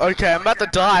buffering? Okay, I'm about to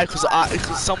die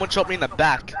because someone shot me in the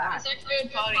back. Isaac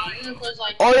third party. It was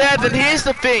like. Oh yeah, then here's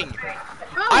the thing.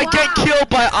 I get killed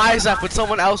by Isaac when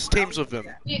someone else teams with him.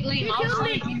 Liam, I'll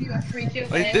give you a free kill.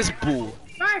 Like this bull.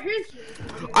 Alright, here's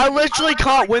I literally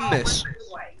can't win this.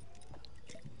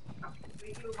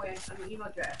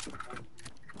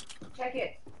 Check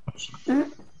it.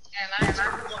 And that's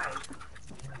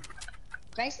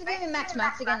Thanks for giving Max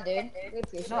again, dude. We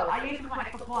appreciate No, it. I used my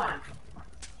F1.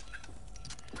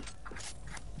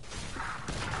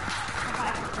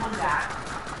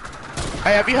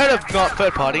 Hey, have you heard of not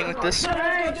third partying like this?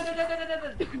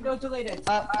 No, delete it.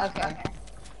 Okay.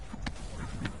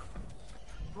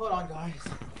 Hold on, guys.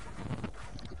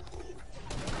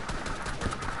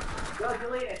 Go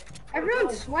delete it.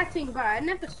 everyone's sweating, bro. I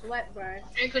never sweat, bro.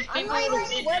 because I'm people not even will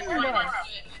be sweating, bro.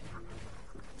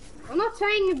 I'm not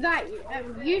saying that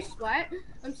you sweat.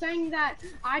 I'm saying that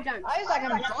I don't. I was like,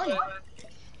 I'm fine.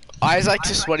 Isaac's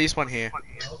the sweatiest one here.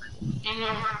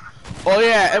 Oh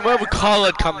yeah, and whenever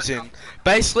Khaled comes in,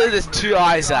 basically there's two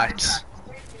Isaacs.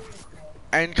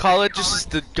 And Khaled just is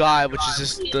the guy which is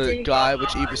just the guy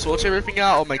which either sorts everything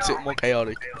out or makes it more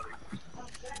chaotic.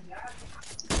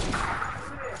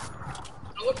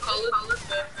 I would call it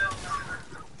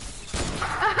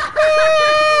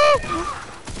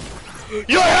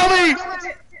Yo, help me!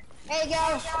 Hey,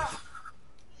 go.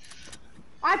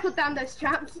 I put down those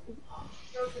traps.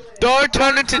 Don't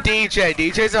turn into DJ.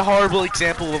 DJ's a horrible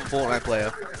example of a Fortnite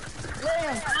player.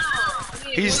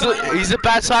 Liam. He's the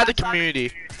bad side of the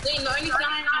community. The only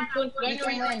time I'm putting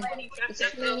It's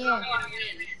just me and you.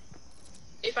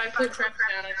 if I put traps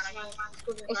down,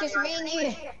 It's just me and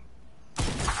you.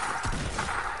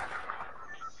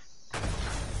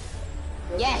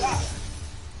 Yes.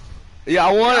 Yeah,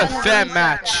 I want a fair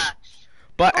match.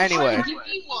 But anyway. Give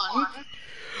me one.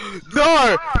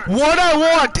 No! What I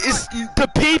want is the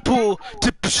people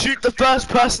to shoot the first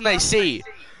person they see.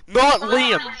 Not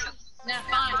Liam. Now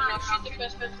fine, I'll shoot the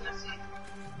first person I see.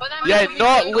 But that Yeah, means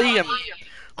not we Liam. kill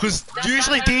Because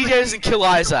usually DJ doesn't kill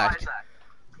Isaac.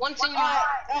 One thing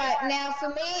Alright, now for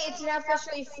me, it's now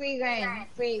officially free reign.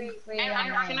 Free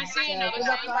can I say another good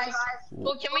luck, thing? guys.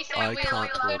 Well, can we say I we can't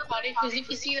like third talk. party? Because if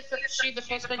you see the shoot the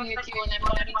first person you kill and then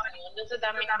party, doesn't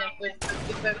that make them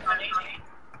the third party?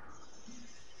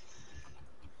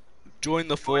 Join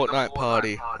the Fortnite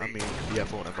party. I mean, yeah,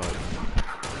 Fortnite party.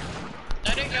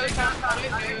 I don't know, I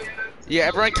don't know. Yeah,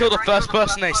 everyone kill the first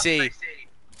person they see.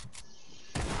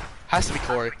 Has to be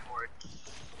Corey.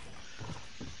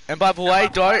 And by the way,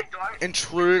 don't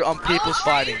intrude on people's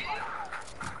fighting.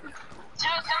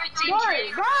 Bro,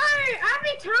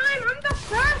 every time I'm the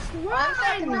first one. I'm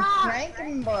fucking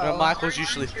cranking, bro. No, Michael's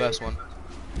usually the first one.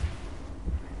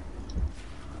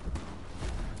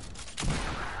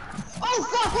 Oh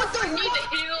fuck, what I the? need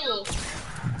the heal.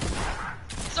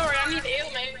 Sorry, I need the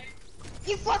heal, man.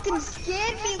 You fucking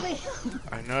scared me, Liam.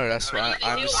 I know, that's why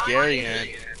I'm scary, man.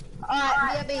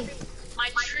 Alright, BRB. My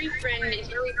tree friend is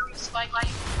very spiky.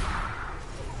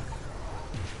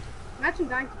 Imagine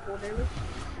dying to 4 damage.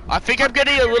 I think I'm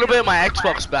getting a little bit of my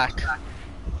Xbox back.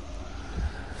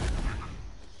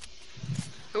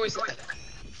 Who is that?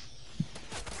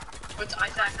 What's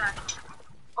Isaac?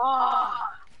 Oh!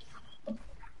 Come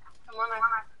on,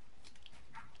 Isaac.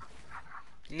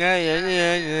 Nah, yeah,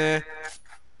 yeah, yeah.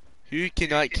 You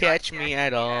cannot catch me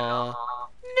at all. Nah.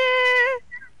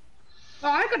 Oh,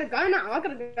 I gotta go now. I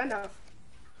gotta go now.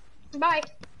 Bye.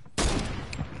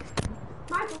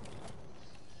 Michael.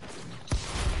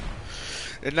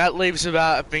 And that leaves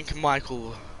about, I think,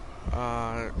 Michael.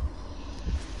 I'm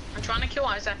trying to kill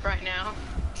Isaac right now.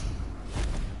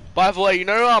 By the way, you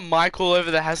know Michael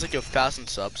over there has like 1,000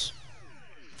 subs?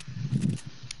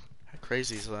 How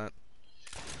crazy is that?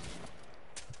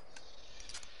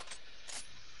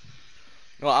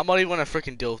 No, I'm not even gonna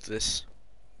freaking deal with this.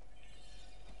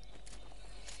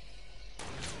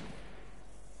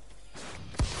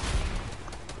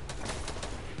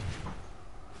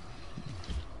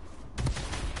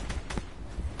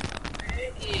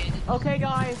 Okay,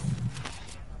 guys.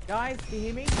 Guys, do you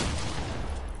hear me?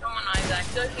 Come on, Isaac.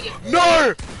 Don't forget.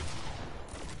 No!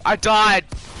 I died.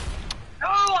 No,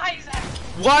 Isaac!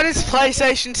 Why does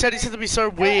PlayStation settings have to be so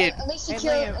weird? At least you Hey,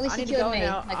 killed, Liam, at least I you need to killed go me.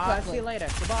 now. Like, I'll see quickly. you later.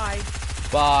 Goodbye.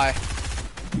 Bye.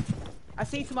 I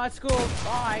see you to my school.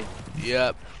 Bye.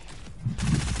 Yep.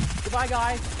 Goodbye,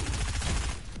 guys.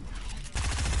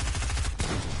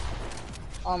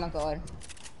 Oh my god.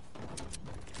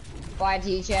 Bye,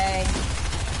 DJ.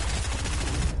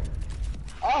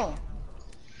 Oh.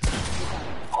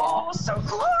 Oh, so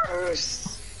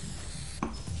close!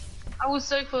 I was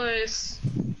so close.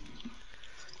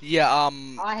 Yeah,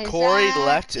 Isaac, Corey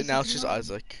left, and this now is it's just not-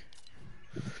 Isaac.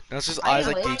 Now it's just I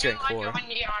Isaac, know it. DJ, and Corey. I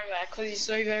need Isaac because he's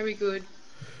so very good.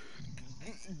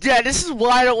 Yeah, this is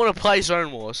why I don't want to play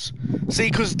Zone Wars. See,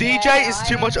 because DJ Yeah, is I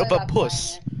too don't much of really a like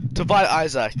puss playing to fight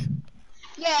Isaac.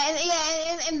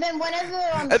 And then whenever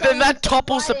And then that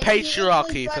topples the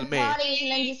patriarchy for me.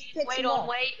 Wait on,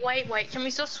 wait. Can we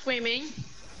stop swimming?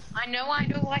 I know I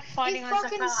don't like fighting He Isaac,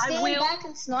 fucking but I stand will. back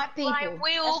and snipe people. I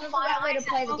will That's not the fight right way to Isaac,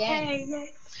 play the okay? game.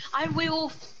 I will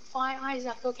fight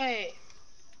Isaac, okay?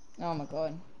 Oh my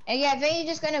god. And yeah, then you're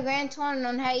just gonna rant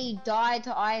on how you died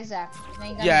to Isaac. And then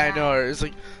you're gonna Yeah, I rant. know. It's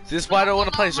like this is why I don't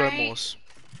want to play Zone Wars.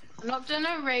 I'm not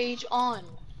gonna rage on.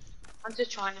 I'm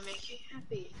just trying to make you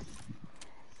happy.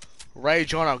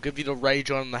 Rage on. I'll give you the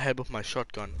rage on the head with my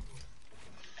shotgun.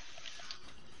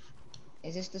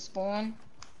 Is this the spawn?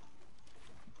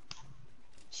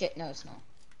 Shit, no it's not.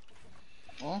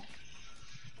 Well?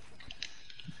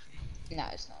 No,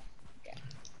 it's not. Okay.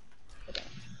 Okay.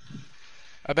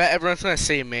 I bet everyone's gonna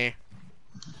see me.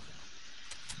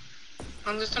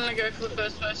 I'm just gonna go for the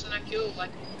first person I kill,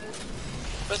 like,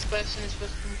 first person is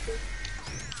first person.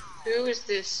 Who is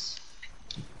this?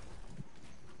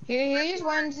 Who just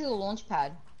went into the launch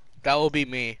pad? That will be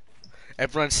me.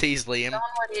 Everyone sees Liam. Someone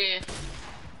right here.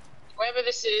 Whoever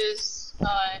this is,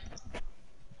 I'm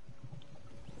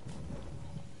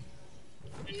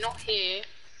not here.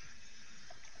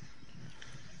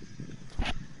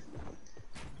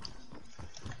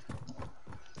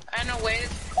 I don't know where.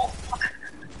 Oh, fuck.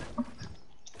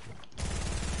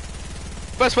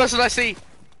 First person I see.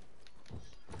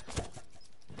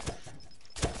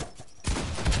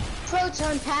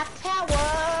 Proton pack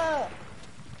power!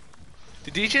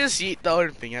 Did DJ just yeet the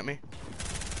other thing at me?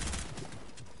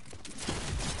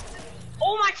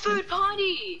 Oh, my third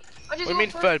party! What do you mean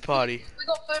third party? We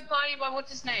got third party by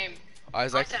what's his name?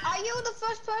 Isaac. You were the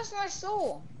first person I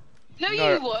saw. No, No.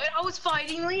 you weren't. I was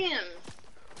fighting Liam.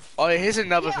 Oh, here's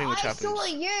another Yeah, thing which I happens. saw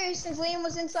you since Liam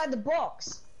was inside the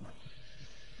box.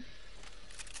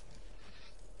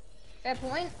 Fair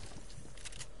point.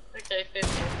 Okay,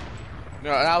 50. No,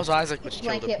 that was Isaac which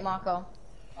killed him. Blanket, Marco.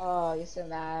 Oh, you're so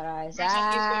mad, Isaac.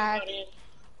 Isaac.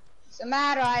 So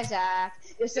mad, Isaac.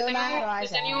 You're so mad,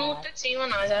 Does anyone Isaac. want the team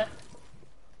on Isaac?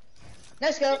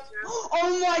 Let's go.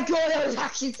 Oh my god, that was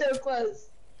actually so close.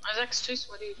 Isaac's too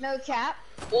sweaty. No cap.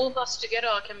 All of us together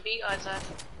can beat Isaac.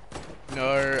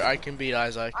 No, I can beat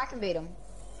Isaac. I can beat him.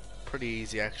 Pretty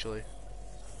easy actually.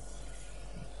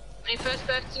 The first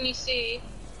person you see.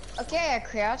 Okay, I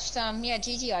crouched. Yeah,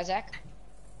 GG, Isaac.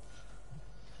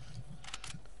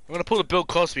 I'm gonna pull the Bill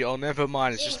Cosby. Oh, never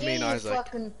mind. It's just me and GG, Isaac.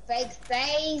 fucking fake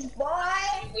face, boy.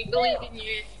 We believe in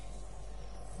you.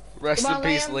 Rest Come in on,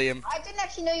 peace, Liam. I didn't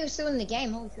actually know you were still in the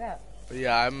game. Holy crap. But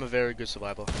yeah, I'm a very good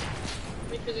survivor.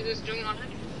 Because he was doing on it.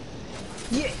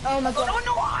 Yeah. Oh my god. Oh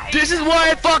no, I. This is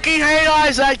why I fucking hate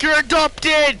Isaac. You're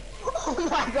adopted. Oh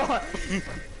my god.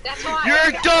 That's why.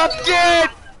 You're adopted.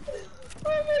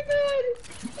 Oh my god.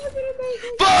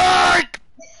 Fuck!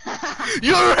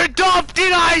 You're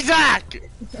adopted, Isaac.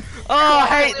 Oh, I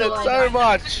hate that so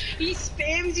much. He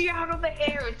spams you out of the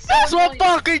air. It's so That's what annoying.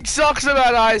 fucking sucks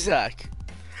about Isaac.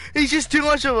 He's just too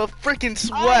much of a freaking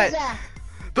sweat. Isaac,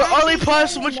 The I only keep person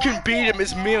saying which can beat him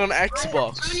is me on Turn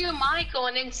Xbox. your mic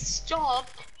on and stop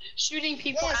shooting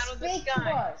people yeah, out of the speak to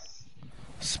sky. us.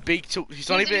 Speak to. He's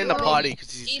not Here's even the in the new party rule.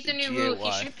 because he's Here's the new rule. If you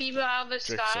GAY. shoot people out of the Joke's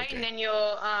sky, okay. and then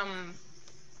you're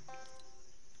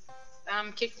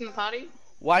kicked in the party.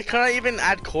 Why can't I even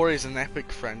add Corey as an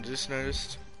epic friend? Just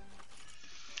noticed.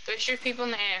 Don't shoot people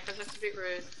in the air, because that's a bit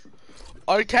rude.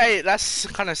 Okay, that's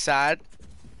kind of sad.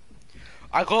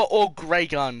 I got all grey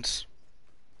guns.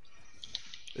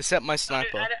 Except my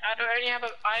sniper. I don't only have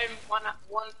I have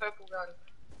one purple gun.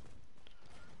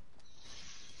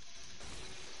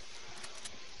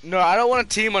 No, I don't want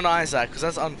to team on Isaac because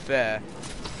that's unfair.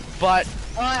 But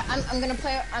Alright, I'm gonna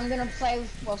play. I'm gonna play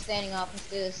while standing up. Let's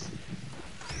do this.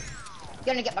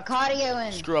 Gonna get my cardio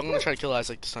in. screw it, I'm gonna try to kill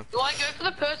Isaac this time. Do I go for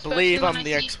the first Believe person I'm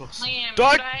when I the see Xbox. Liam?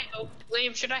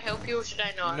 Don't- Should I help you or should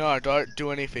I not? No, don't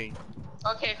do anything.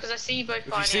 Okay, because I see you both If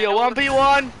you fighting. see a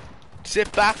 1v1,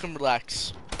 sit back and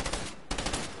relax.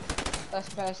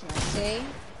 First person I see.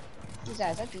 Who's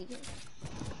Isaac? DJ?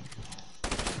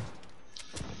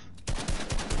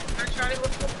 I'm trying to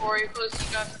look for Corey because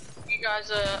you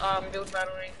guys are build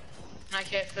battling. And I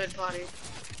can't third party.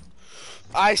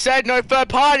 I said no third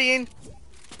partying.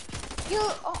 You.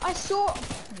 Oh, I saw.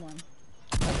 Come on.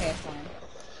 Okay, fine.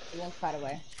 You won't fight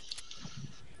away.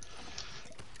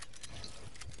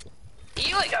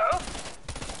 Here we go.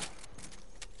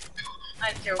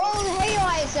 I killed him. Oh, hey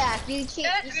Isaac, you cheat.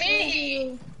 That's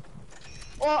me.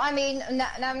 Well, I mean, now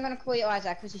I'm gonna call you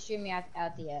Isaac because you shoot me out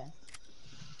the air.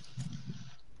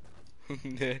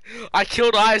 I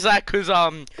killed Isaac because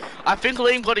I think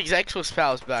Liam got his Xbox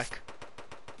powers back.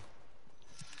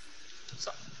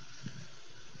 So,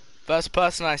 First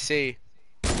person I see.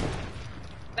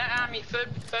 that army third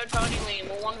party Liam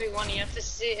or 1v1, you have to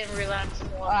sit and relax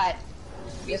and watch. Alright,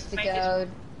 just to Make go.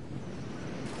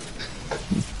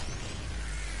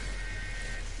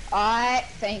 Alright,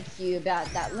 thank you about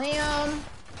that, Liam.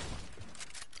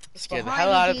 Scared the Behind hell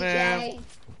you, out of DJ. him.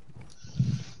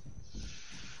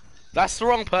 That's the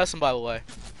wrong person, by the way.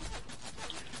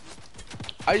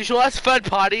 Are you sure that's third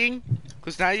partying?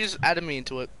 Because now you just added me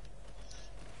into it.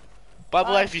 By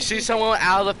the way, if you see someone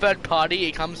out of the third party,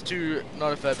 it comes to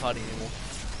not a third party anymore.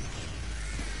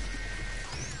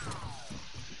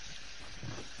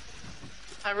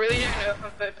 I really don't know if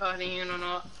I'm third partying or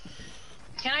not.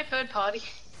 Can I third party?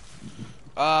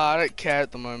 I don't care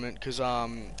at the moment because Yeah,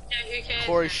 who cares?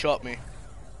 Corey shot me.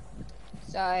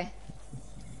 Sorry.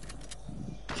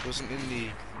 It wasn't in the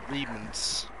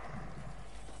agreements.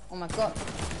 Oh my god.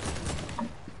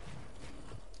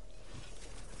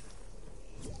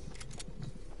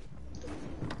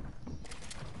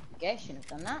 Okay, shouldn't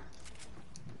have done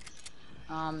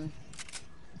that.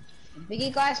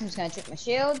 Biggie guys, I'm just gonna check my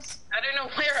shields. I don't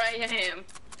know where I am.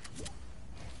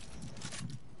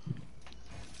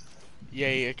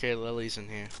 Yay, okay, Lily's in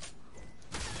here.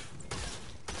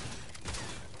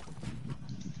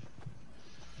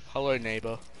 Hello,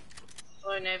 neighbor.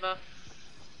 Hello, neighbor.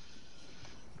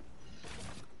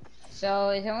 So,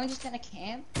 is everyone just gonna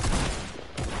camp?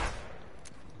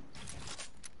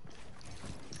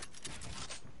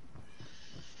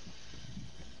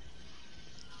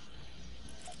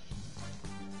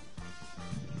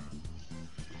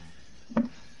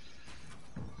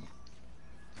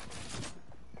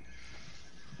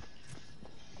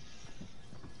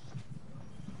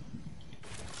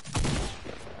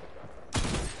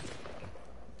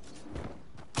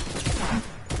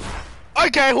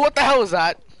 Okay, what the hell was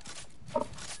that?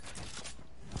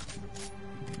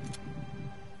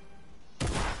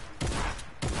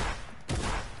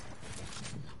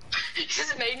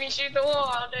 Just made me shoot the wall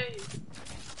all day.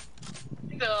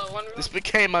 The one. This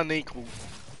became unequal.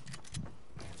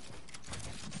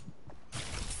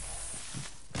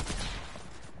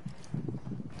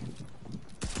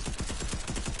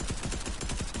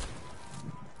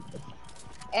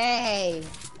 Hey,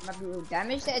 might be real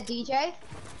damage there, DJ.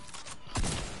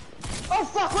 Oh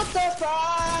fuck! What the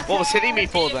fuck? What was hitting me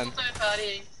for then? Third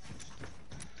party.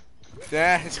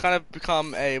 Yeah, it's kind of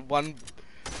become a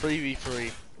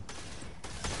 1-3v3.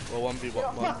 Or 1v1,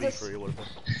 Yeah, fuck this. 1v3 or whatever.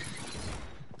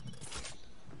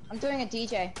 I'm doing a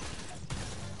DJ.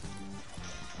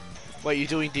 Wait, you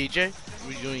doing DJ?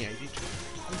 Are you doing a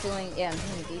DJ? I'm doing a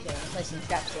DJ. I'm placing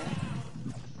traps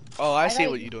in. Oh, I see gotta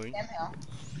what you're use doing. them here.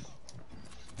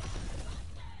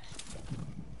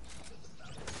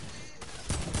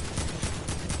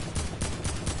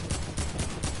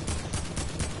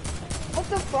 What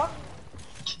the fuck?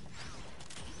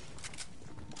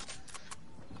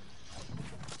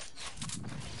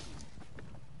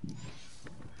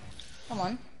 Come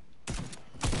on.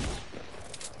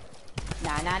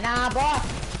 Nah, boss.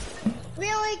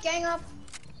 Really? Gang up?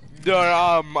 No,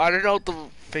 I don't know what the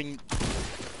thing.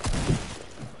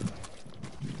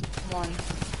 Come on.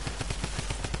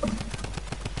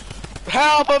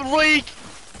 Help! I'm weak.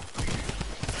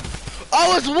 I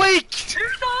was weak.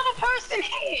 Who's the other person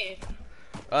here?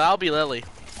 I'll be Lily.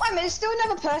 Wait a minute, there's still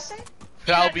another person?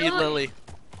 I'll be Lily.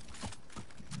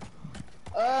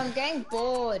 Oh, I'm getting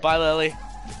bored. Bye, Lily.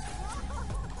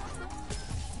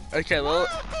 Okay, Lily.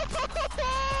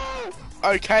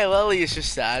 Okay, Lily is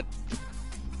just sad.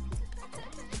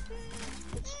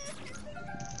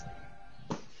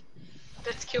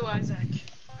 Let's kill Isaac.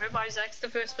 I hope Isaac's the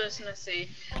first person I see.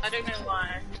 I don't know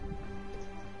why.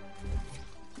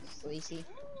 Sleazy.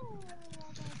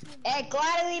 Hey,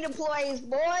 gladly deploys,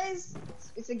 boys.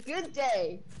 It's a good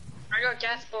day. I got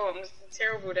gas bombs. It's a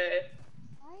terrible day.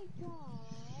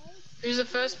 Who's the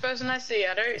first person I see?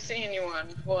 I don't see anyone.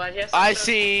 Well, I guess I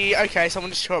see. Okay,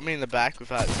 someone just shot me in the back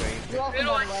without saying. Welcome, Who do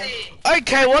by I the way. see?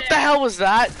 Okay, what the hell was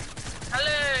that?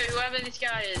 Hello, whoever this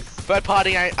guy is. Third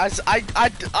party.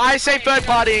 I say third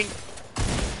partying.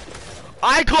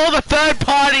 I call the third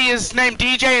party is named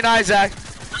DJ and Isaac.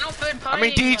 I'm not third partying. I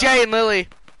mean DJ and Lily.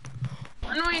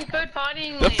 I'm not in third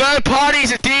partying. The third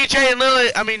parties are DJ and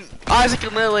Lily. I mean Isaac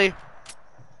and Lily.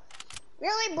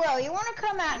 Really, bro? You want to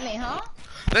come at me, huh?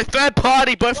 The third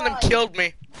party, both of them Why? killed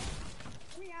me.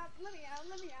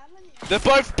 They're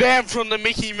both banned from the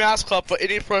Mickey Mouse Club for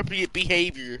inappropriate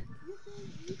behavior.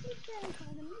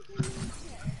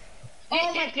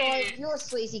 Oh my god, you're a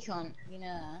sleazy cunt. You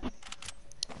know that.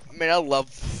 I mean, I love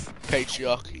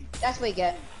patriarchy. That's what you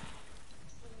get.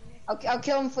 I'll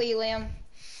kill him for you, Liam.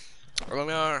 I don't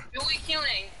know. Who are we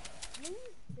killing?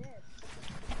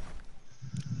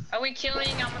 Are we killing?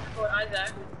 I'm gonna call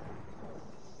Isaac.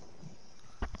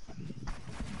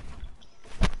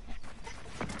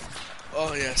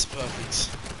 Oh yes,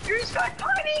 perfect. Who's third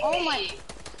partying Oh me? my-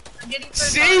 I'm getting third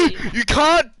See, party. you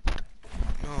can't.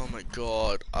 Oh my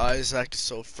god, Isaac is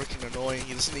so freaking annoying.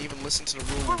 He doesn't even listen to the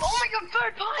rules. Oh my god,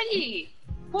 third party!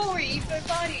 Corey, third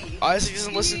party! Isaac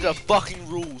doesn't listen to the fucking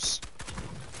rules.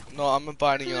 No, I'm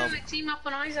inviting I'm him. gonna team up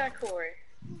on Isaac, Corey.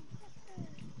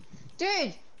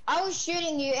 Dude, I was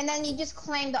shooting you, and then you just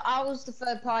claimed that I was the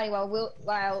third party while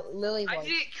Lily was. I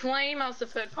didn't claim I was the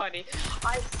third party.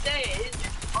 I said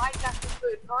Isaac's the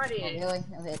third party. Oh, really?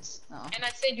 No hits. Oh. And I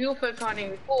said you were third party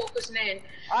before, because then,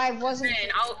 I wasn't.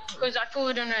 because I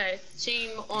thought on a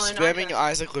team on Spamming Isaac.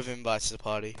 Isaac with invites to the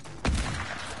party.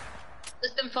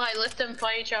 Let them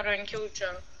fight each other and kill each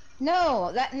other.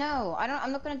 No, no.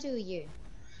 I'm not gonna do you.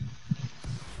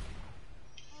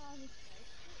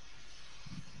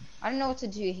 I don't know what to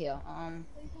do here.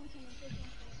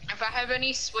 If I have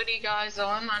any sweaty guys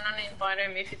on, I don't invite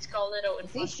him. If it's cold, I don't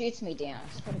If he invite him. shoots me down,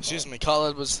 it's pretty Excuse cool. me,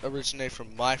 Khaled was originated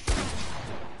from my friend.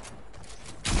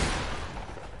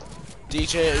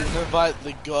 DJ, invite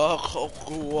the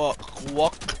guac.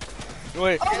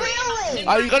 Wait, Oh really?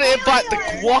 are you gonna invite the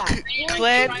Really? guac You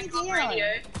clan? know, Frank on radio.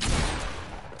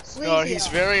 No, he's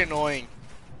very annoying.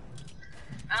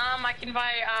 I can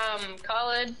invite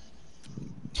Khaled.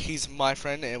 He's my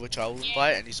friend, which I will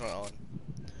invite, and he's not on.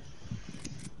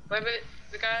 Whoever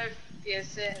the guy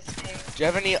is his name. Do you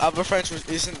have any other friends who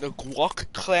isn't the guac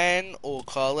clan or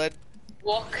Khaled?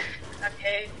 Walk.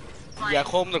 Okay. Fine. Yeah,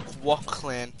 call him the guac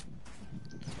clan.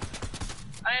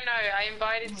 I don't know. I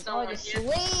invited Oh, someone. the Yes.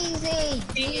 sleazy I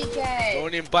DJ.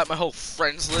 want to invite my whole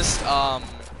friends list. Spamming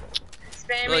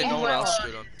Really, no one well. else is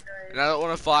good on. And I don't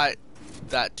want to fight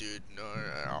that dude. No.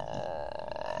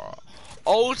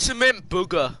 Ultimate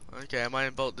Booger. Okay, I might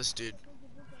invite this dude.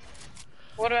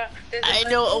 What a, I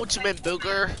know Ultimate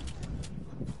Booger.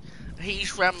 He's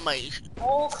from my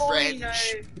Corey, no.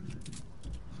 friends.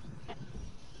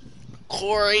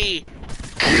 Corey,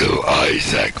 kill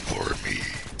Isaac for me.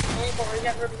 Oh, Corey,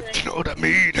 got represented. You know what I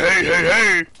mean?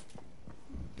 Hey.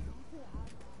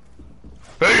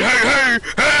 Hey, help!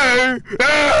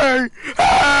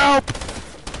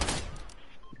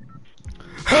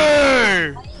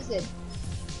 Hey! How do you use it?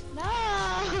 No.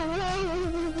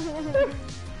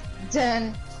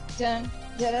 Dun dun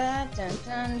dun dun dun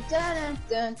dun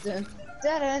dun dun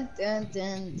dun dun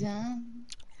dun dun.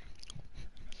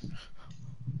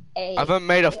 Hey. I haven't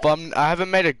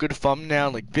made a good thumbnail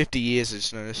in like 50 years. I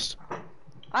just noticed.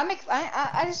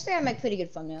 I just think I make pretty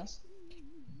good thumbnails.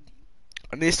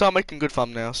 I need to start making good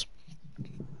thumbnails.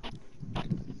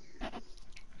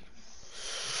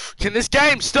 Can this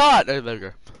game start? Oh, there we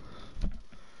go.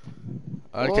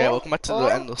 Okay, Oh, welcome back to the oh.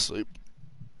 endless loop.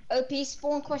 OP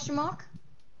spawn question mark?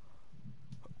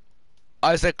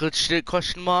 Isaac good shit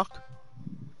question mark?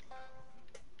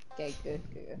 Okay, good.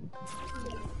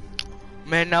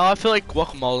 Man, now I feel like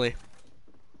guacamole.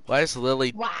 Why is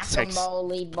Lily text?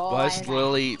 Guacamole, boy. Why is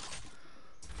Lily?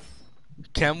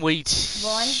 Can we?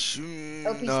 One.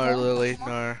 No, still? Lily,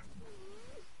 no.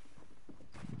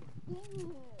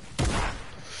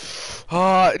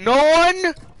 No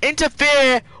one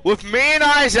interfere with me and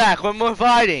Isaac when we're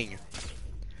fighting.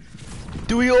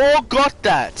 Do we all got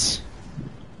that?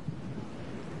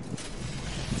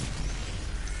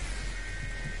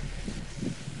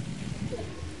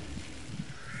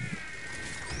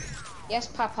 Yes,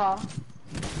 Papa.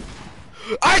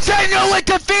 I said no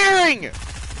interfering!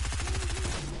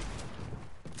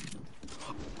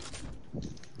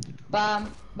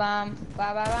 Bum bum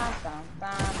ba ba ba bum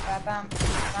bum ba bum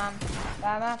bum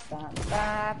ba ba bum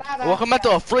ba ba ba. Welcome back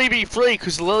to a 3v3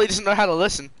 because Lily doesn't know how to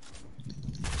listen.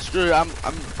 Screw it,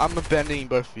 I'm abandoning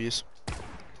both of yous.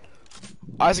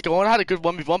 Isaac, I would have had a good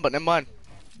 1v1, but never mind.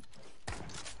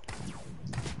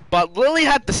 But Lily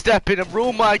had to step in and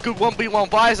rule my good 1v1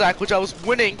 with Isaac, which I was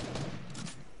winning.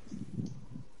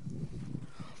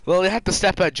 Lily had to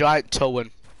step her giant toe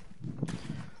in.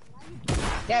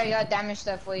 There you go, damage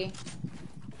stuff for you.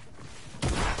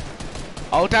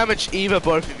 I'll damage either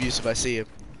both of you if I see him.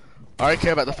 I don't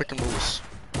care about the freaking rules.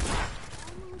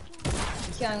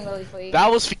 I'm killing Lily for you. That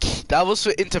was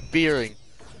for interfering.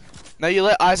 Now you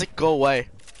let Isaac go away.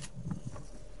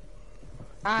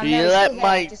 No, You he's let still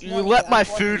my there, just you not let here, my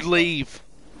unfortunately. food leave.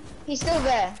 He's still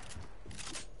there.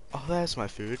 Oh, there's my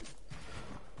food.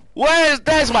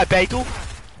 There's my bagel.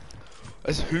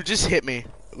 Who just hit me?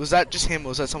 Was that just him or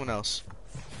was that someone else?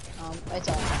 It's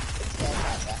alright. It's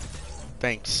dead,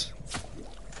 Thanks.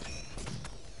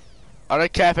 I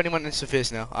don't care if anyone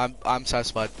interferes now. I'm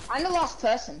satisfied. I'm the last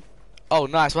person. Oh,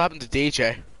 nice. What happened to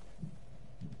DJ?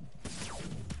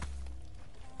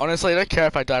 Honestly, I don't care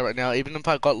if I die right now, even if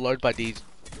I got loaded by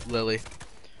Lily.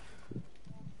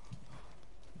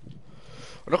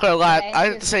 I'm not gonna lie. Okay, I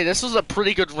have to say this was a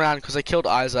pretty good round because I killed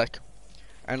Isaac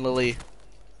and Lily.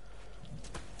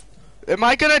 Am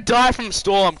I gonna die from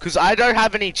Storm? Because I don't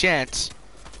have any chance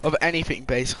of anything,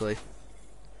 basically.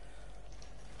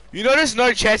 You know there's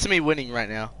no chance of me winning right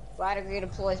now. Right agree to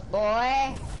place, boy.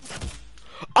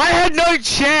 I had no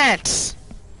chance!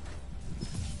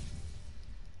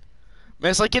 Man,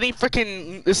 it's like getting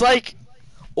freaking... It's like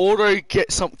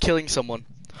killing someone.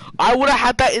 I would have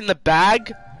had that in the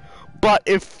bag, but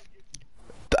if...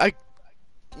 Okay,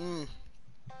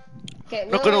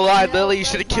 Not gonna lie, no Lily, you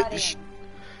should have killed...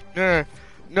 third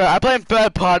No, I blame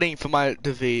third partying for my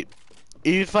defeat.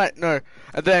 Even if I... No.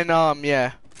 And then,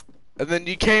 yeah. And then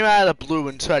you came out of the blue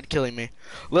and tried killing me.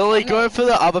 Lily, go for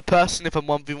the other person if I'm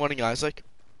 1v1ing Isaac.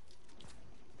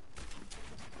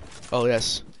 Oh,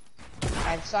 yes.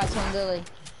 I've shot on Lily.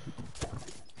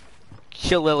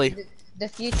 Kill Lily. The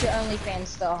future OnlyFans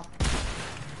star.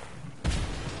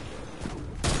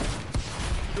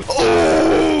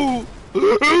 Oh!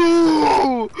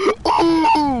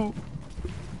 Oh!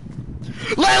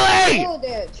 Lily! Chill,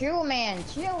 dude. Chill, man.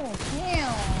 Chill.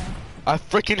 I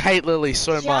freaking hate Lily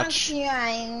so much. You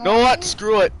know what?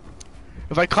 Screw it.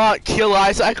 If I can't kill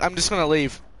Isaac, I'm just gonna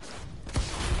leave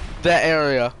that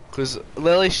area. Because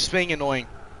Lily's just being annoying.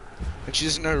 And she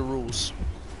doesn't know the rules.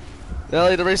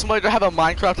 Lily, the reason why you don't have a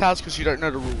Minecraft house because you don't know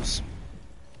the rules.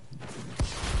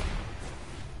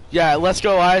 Yeah, let's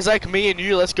go Isaac, me and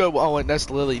you, let's go. Oh, and that's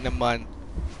Lily, never mind.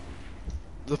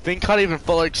 The thing can't even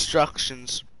follow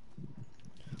instructions.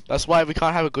 That's why we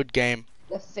can't have a good game.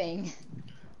 The thing.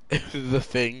 The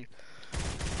thing.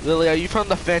 Lily, are you from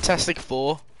the Fantastic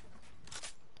Four?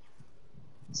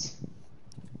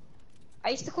 I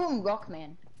used to call him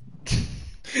Rockman.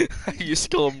 I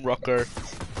used to call him Rocco.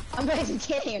 I'm not even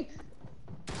kidding.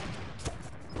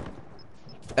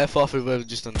 F off whoever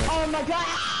just done that. Oh my god!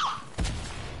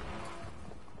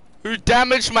 Who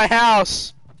damaged my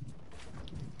house?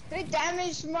 Who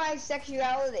damaged my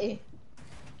sexuality?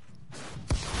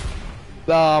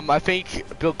 I think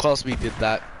Bill Cosby did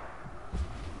that.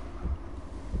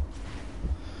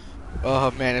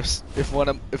 Oh man, if one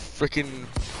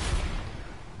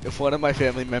of my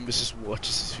family members just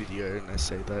watches this video and I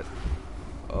say that,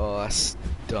 oh that's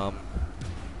dumb.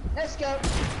 Let's go.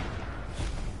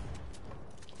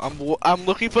 I'm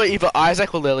looking for either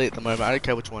Isaac or Lily at the moment. I don't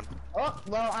care which one. Oh,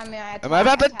 well, I mean, Am I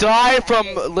about to die from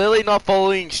Lily not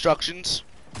following instructions?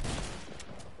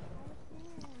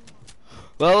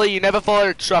 Lily, you never follow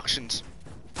instructions.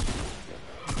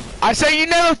 I say you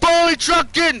never follow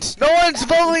instructions! No one's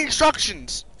following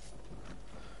instructions!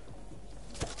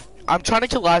 I'm trying to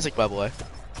kill Isaac, by the way.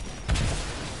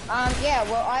 Yeah,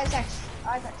 well, Isaac's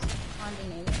kinda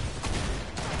near me.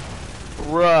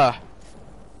 Bruh.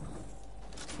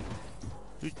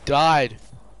 Who died?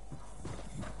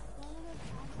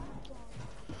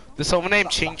 Does someone named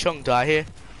Ching Chong die here?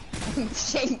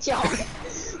 Ching Chong.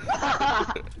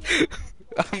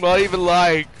 I'm not even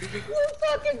lying. You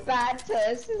fucking bad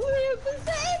person. Who even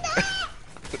say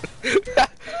that?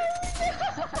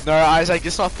 No, Isaac,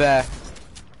 it's not fair.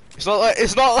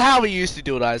 It's not how we used to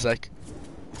do it, Isaac.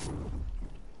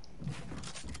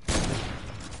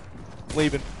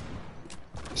 Leaving.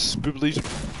 Spoop leaving.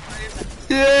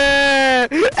 Yeah!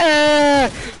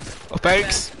 Oh,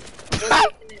 thanks.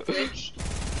 Suck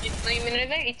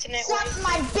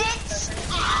my bitch!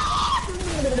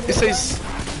 It says.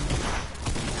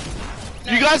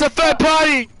 You guys are third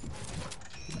party!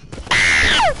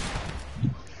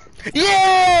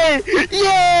 Yeah!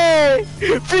 Yeah!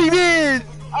 Free win!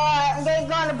 Alright, I'm gonna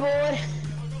go on the board.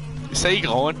 You say you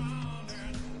going?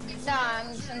 No,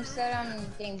 I'm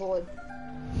getting bored.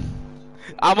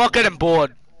 I'm not getting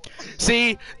bored.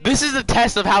 See, this is a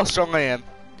test of how strong I am.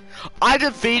 I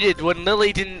defeated when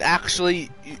Lily didn't actually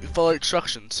follow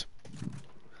instructions.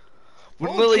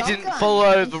 When Lily didn't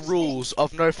follow the rules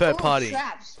of no third party.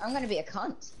 Traps. I'm gonna be a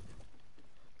cunt.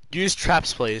 Use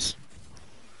traps, please.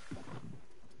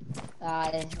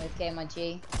 Okay, my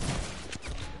G.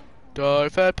 No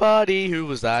third party, who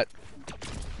was that?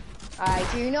 I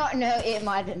do not know, it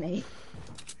might be me.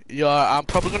 Yeah, I'm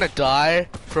probably gonna die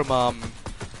from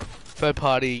third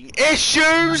party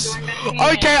issues!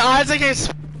 Okay, Isaac is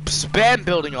spam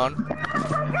building on.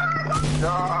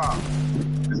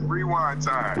 It's rewind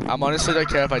time. I'm honestly don't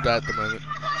care if I die at the moment.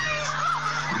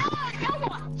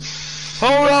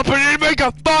 Hold up, I need to make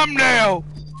a thumbnail!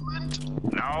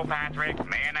 No, Patrick,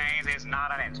 mayonnaise is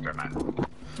not an instrument.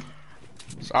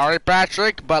 Sorry,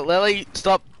 Patrick, but Lily,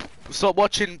 stop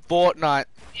watching Fortnite.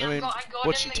 Yeah, I mean,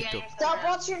 watching TikTok. Stop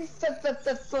watching for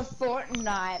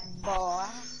Fortnite, boy.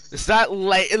 Is that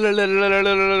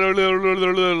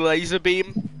laser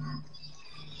beam?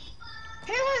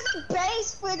 Who was the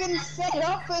base friggin' set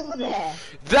up over there?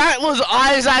 That was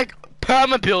Isaac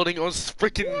perma-building on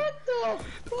freaking. What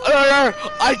the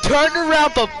I turned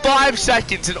around for 5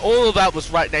 seconds and all of that was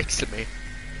right next to me.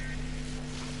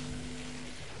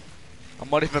 I'm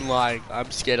not even lying.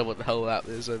 I'm scared of what the hell that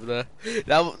is over there.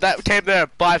 That came there in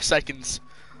 5 seconds.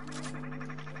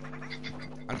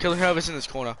 I'm killing whoever's in this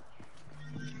corner.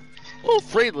 Oh,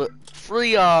 free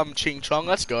Ching Chong.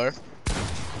 Let's go.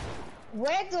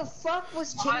 Where the fuck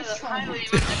was Ching Chong?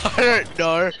 I don't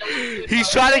know. He's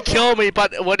trying to kill me,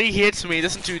 but when he hits me, he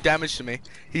doesn't do damage to me.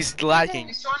 He's lagging.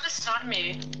 He's trying to stun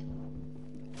me.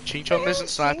 Ching Chong isn't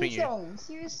sniping you.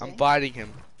 Seriously. I'm fighting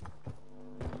him.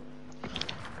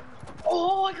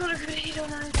 Oh, I got a grenade on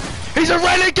him. He's a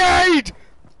renegade!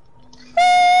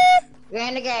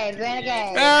 Renegade.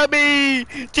 Help me!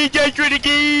 TJ's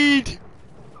renegade!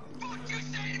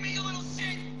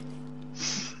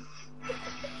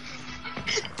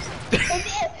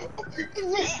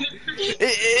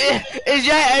 Is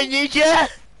that a ninja?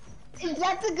 Is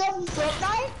that the guy from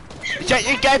Fortnite? Is that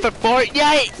the guy from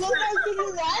Fortnite? Can I do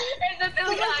that? Can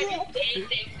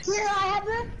I have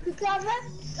it?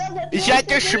 Is that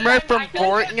the Smurf from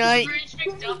Fortnite?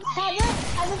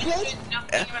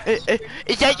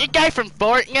 Is that the guy from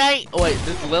Fortnite? Oh,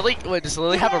 wait, does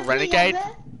Lily have a renegade?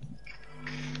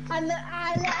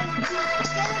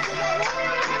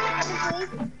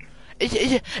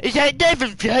 Is that the guy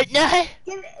from Fortnite?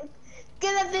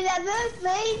 Can I be that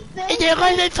please? Is that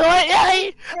guy from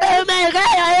Fortnite? Oh my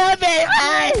god, I love it!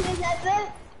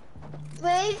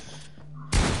 Please?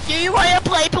 Do you want to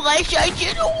play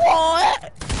PlayStation or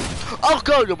what? Oh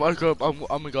god, oh my god,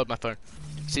 oh my god, my phone.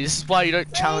 See, this is why you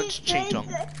don't challenge Ching Chong.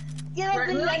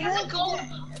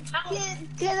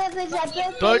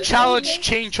 Don't challenge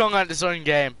Ching Chong at his own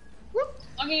game.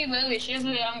 Okay, Lily, she's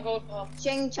the gold pop.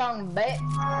 Ching Chong, bitch.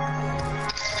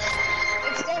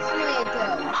 It's definitely a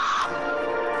girl.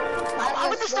 I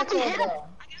would just look at her.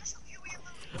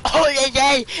 Oh,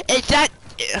 is that?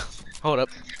 Hold up.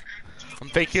 I'm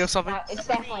thinking of something. It's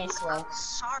definitely slow.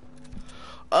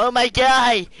 Oh my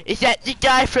god, is that the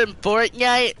guy from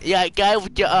Fortnite? Yeah, guy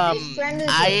with the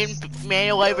Iron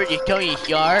Man over the Tony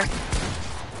Stark?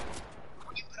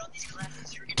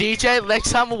 DJ,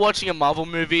 next time we're watching a Marvel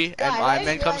movie and Iron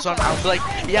Man comes on, I'll be like,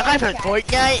 yeah, guy from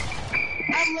Fortnite?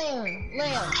 I'm Liam.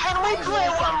 Can we play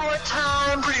one more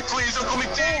time? Pretty please, Uncle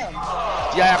McDade.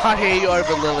 Yeah, I can't hear you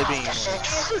over Lily being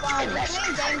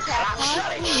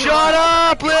Shut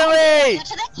up, Lily!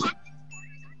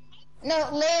 No,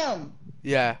 Liam.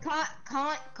 Yeah.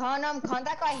 Can't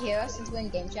that guy hear us since we're in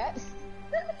game chat?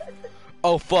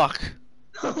 Oh fuck.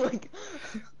 Oh my god.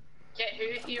 Get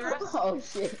who hear us? Oh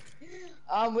shit.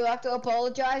 We'll have to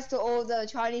apologize to all the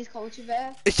Chinese culture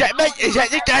there. Is that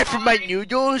the guy from my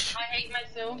noodles? I hate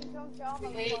myself.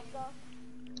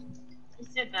 You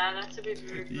said that. That's a bit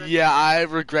rude. but- Yeah, I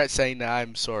regret saying that.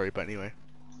 I'm sorry, but anyway.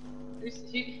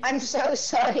 I'm so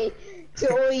sorry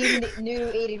to all you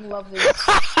noodle eating lovers.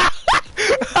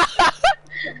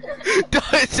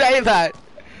 Don't say that.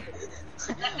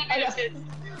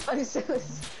 I'm so.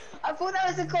 I thought that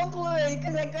was a compliment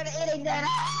because I got eating that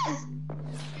ass.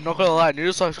 I'm not gonna lie,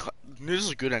 noodles are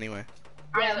good anyway.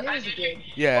 Yeah, noodles are good.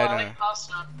 Yeah, Oh, I I know. like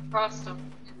pasta. Pasta.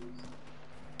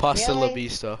 Pasta la Really?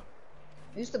 vista.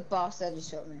 Who's the boss that just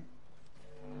shot me?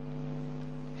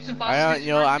 Who's the boss I don't who's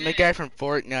know. my I'm the man? guy from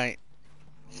Fortnite.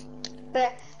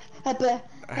 I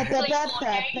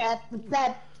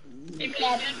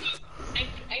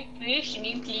wish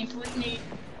you play Fortnite.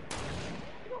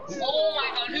 Oh my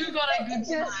god, who got a good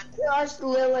Just one? crushed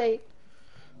Lily.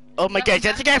 Oh my god,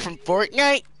 that's the guy from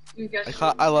Fortnite. Who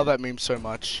got I love that meme so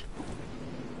much.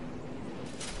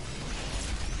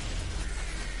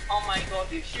 Oh my god,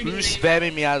 who's shooting Who's me?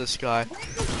 spamming me out of the sky? What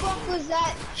the fuck was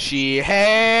that? She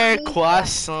had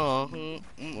croissant.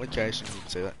 Okay, I shouldn't even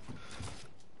say that.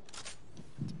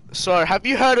 So, have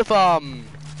you heard of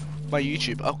my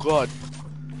YouTube? Oh god,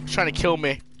 he's trying to kill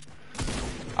me.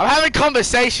 I'm having a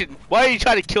conversation. Why are you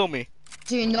trying to kill me?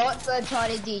 Do not third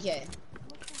party DJ.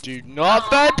 Do not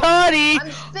third party. I'm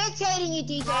spectating you,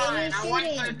 DJ, Fine, and I you're want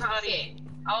shooting. third party.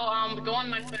 Oh, go on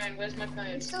my phone. Where's my phone?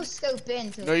 I'm still scope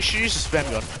into No, you should use the spam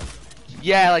gun.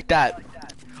 Yeah, like that.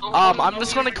 I'm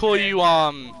just gonna call you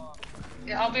Yeah,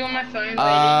 I'll be on my phone.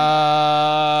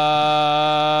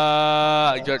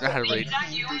 I don't know how to read. Is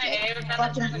that you in the air?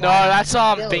 fucking No, that's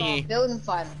build, thingy. Build and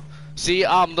fight. See,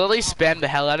 Lily spammed the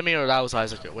hell out of me, or that was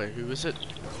Isaac. Wait, who was it?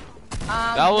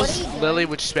 That what was are you doing? Lily,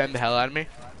 which spammed the hell out of me.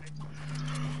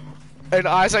 And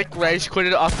Isaac rage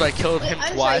quitted after I killed him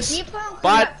I'm twice. sorry, do you put on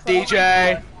But Combat Pro?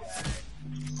 DJ,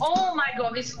 Oh my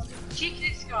god, this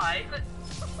guy. But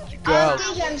girl,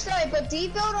 DJ, I'm sorry, but do you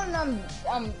build on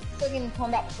friggin'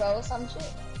 Combat Pro or some shit?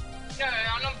 no,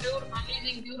 I'm not build. I'm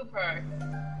using Builder Pro.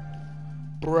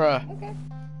 bruh. Okay.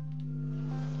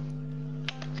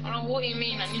 I don't know what you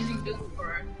mean. I'm using Builder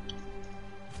Pro.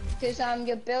 Cause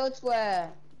your builds were,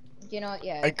 you know,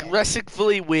 yeah. Okay.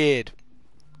 Aggressively weird.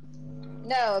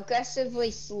 No,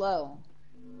 aggressively slow.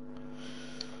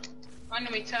 I'm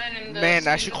gonna be turning the. Man,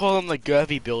 I should call him the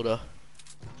Gervy Builder.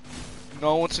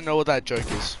 No one wants to know what that joke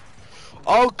is.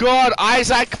 Oh god,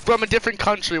 Isaac from a different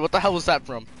country. What the hell was that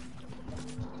from?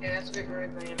 Yeah, that's a bit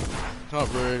rude, man.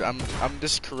 Not rude. I'm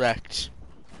just correct.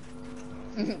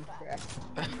 Correct.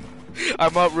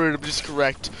 I'm not rude. I'm just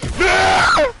correct.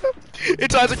 No!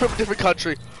 It's Isaac from a different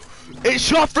country. It's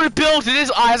shot through build. It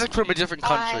is Isaac from a different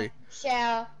country. I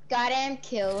shall goddamn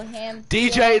kill him.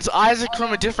 DJ, it's Isaac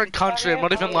from a different country. I'm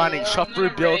not even lying. Shot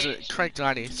through build. It cranked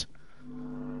 90s.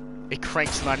 It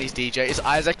cranks 90s, DJ. It's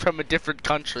Isaac from a different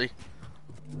country.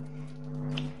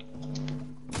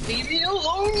 Leave me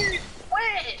alone, you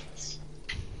twit!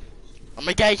 Oh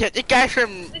my god, the guy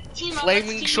from Let's team up, Flaming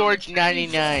let's team Shorts up.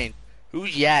 99.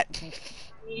 Who's that?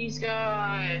 These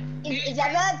guys. Is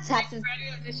that that type of?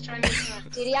 This Chinese man.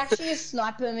 Did he actually just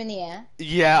snipe him in the air?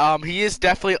 Yeah, he is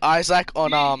definitely Isaac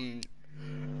on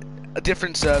a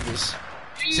different servers.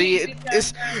 See,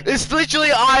 it's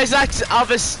literally Isaac's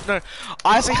other. No,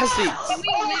 Isaac has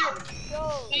the.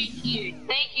 Thank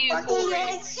you Fucking Corey.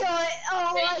 headshot!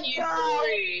 Oh my Thank you god!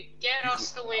 Corey. Get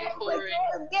us the win, Corey.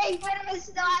 Get rid of a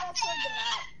snipe!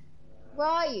 Where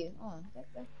are you? Oh,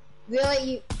 okay.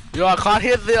 Really, you? Yo, I can't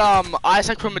hear the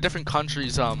Isaac from a different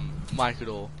country's mic at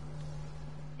all.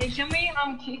 Hey, can we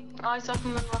kick Isaac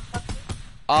from the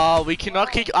country? We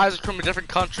cannot kick Isaac from a different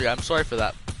country. I'm sorry for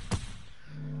that.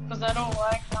 Because I don't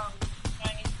like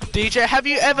Chinese people. DJ, have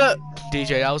you ever?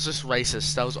 DJ, that was just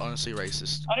racist. That was honestly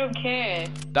racist. I don't care.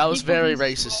 That was very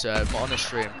racist, sir, on a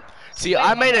stream. See,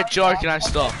 I made a joke and I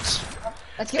stopped.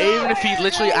 Let's go! Even if he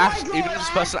literally asked, even if this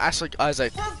person asked like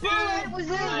Isaac. The bullet was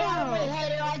in my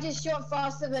head and I just shot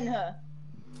faster than her.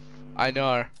 I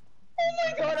know. Oh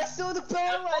my god, I saw the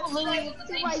bullet Lily straight was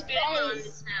to the my same spammer in face.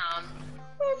 this town.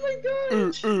 Oh my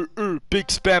god. Big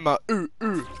spammer.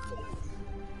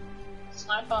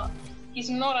 Sniper. He's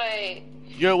not a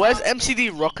Yo, where's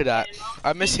MCD Rocket at?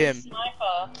 I miss him.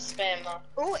 sniper spammer.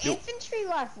 Oh, infantry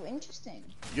rifle, interesting.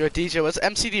 Yo, DJ, where's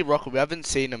MCD Rocket? We haven't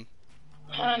seen him.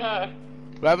 I know.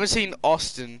 We haven't seen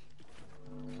Austin.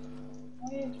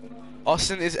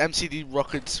 Austin is MCD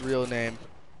Rocket's real name.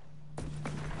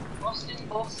 Boston,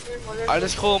 I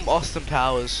just call him Austin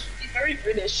Powers. He's very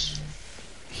British.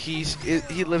 He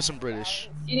lives in British.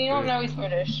 You don't know he's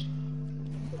British.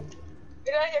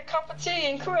 Get out your cup of tea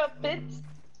and crumpets.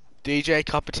 DJ,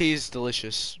 cup of tea is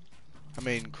delicious. I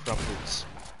mean, crumpets.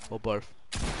 Or both.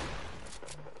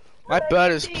 My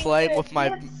bird is playing with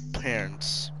my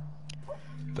parents.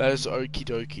 That is okie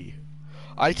dokie.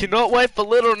 I cannot wait for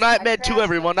Little Nightmare 2,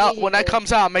 everyone. When that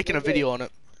comes out, I'm making a video on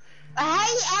it. I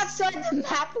hate outside the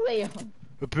map, Leon.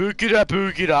 Boogida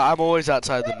boogida, I'm always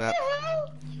outside the map.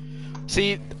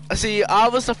 See, I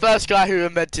was the first guy who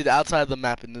invented outside the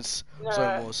map in this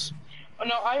Zone Wars. Oh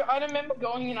no, I remember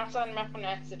going in outside the map on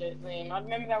accident, Liam. I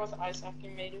remember that was Isaac who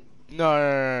made it.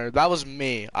 No, that was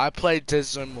me. I played this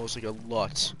Zone Wars like a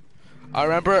lot. I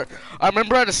remember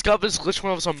I discovered this glitch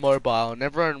when I was on mobile, and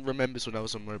everyone remembers when I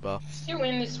was on mobile. Still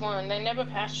in this one, they never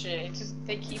patch it, it's just,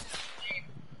 they keep...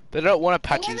 They don't want to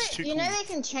patch it, it's too You cool. know they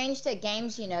can change their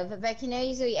games, you know, but they can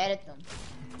easily edit them.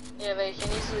 Yeah, they can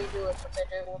easily do it, but they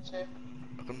don't want to.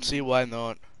 I can see why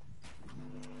not.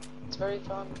 It's very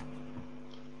fun.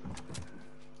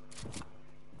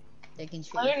 They can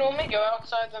shoot. I don't normally go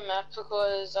outside the map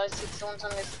because I see someone's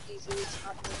on this easily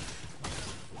snapping.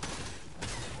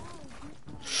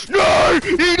 No!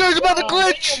 He knows about the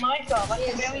glitch! Oh my god, like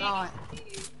It's barely... not.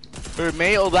 Who,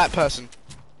 me or that person?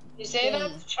 You say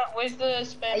that? Where's the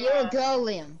spare? Are you a girl,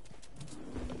 Liam?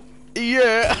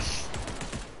 Yeah.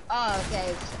 Oh,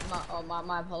 okay.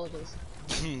 My apologies.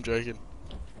 I'm joking.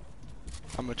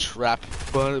 I'm a trap.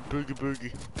 But boogie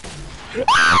boogie.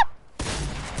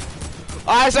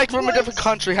 Isaac from a different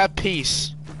country, have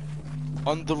peace.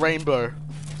 On the rainbow.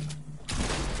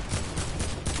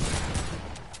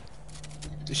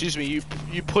 Excuse me,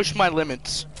 you push my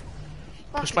limits.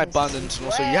 Push my buttons, and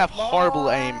also you have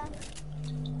horrible aim.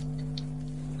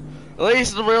 At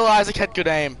least the real Isaac had good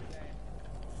aim.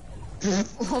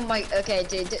 Oh my. Okay,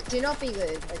 dude. Do not be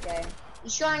rude. Okay.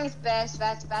 He's trying his best.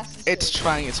 That's fast. It's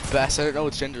trying its best. I don't know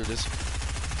what gender it is.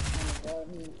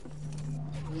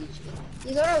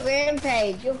 He's on a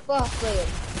rampage. You're fucked,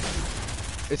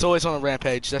 Liam. It's always on a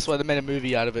rampage. That's why they made a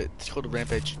movie out of it. It's called a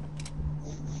rampage.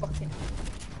 Fucking.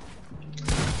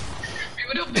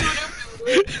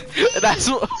 That's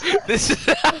what this is.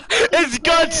 It's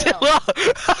Godzilla.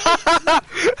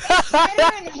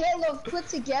 Better and Hitler put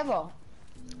together.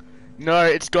 No,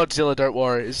 it's Godzilla. Don't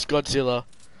worry, it's Godzilla.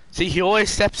 See, he always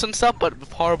steps on stuff, but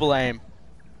with horrible aim.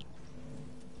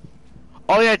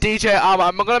 Oh yeah, DJ.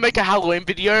 I'm gonna make a Halloween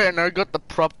video, and I got the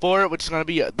prop for it, which is gonna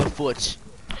be the foot.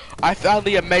 I found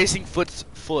the amazing foot.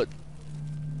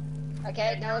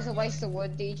 Okay, that was a waste of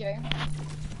wood, DJ.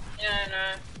 Yeah, I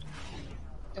know.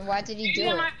 Then why did he do Who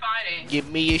am it? I fighting? Give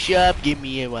me a shop, give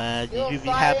me a one. You're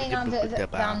fighting on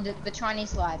the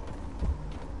Chinese side.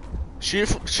 Shoot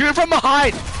from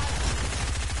behind.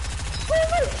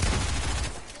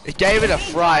 It gave it a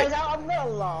fright. I'm gonna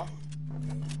laugh.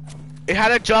 It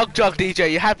had a jog,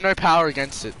 DJ. You have no power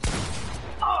against it.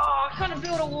 Oh, I can't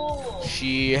build a wall.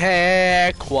 She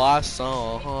had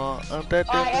croissant.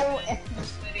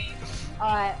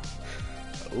 Alright.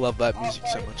 Love that music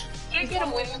so much. I can't get a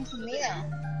win. To me now.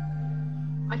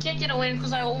 I can't get a win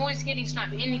because I always get his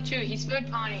sniper. And he too. He's third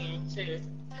partying too.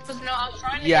 Because no, I was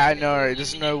trying to. Yeah, I know. It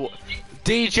doesn't know.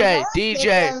 DJ,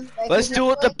 let's do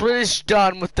what the British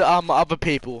done with the other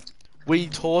people. We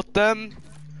taught them.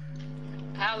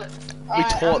 We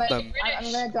taught them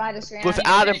I'm gonna die this round.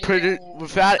 without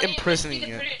imprisoning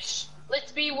it.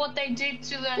 Let's be what they did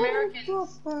to the Americans.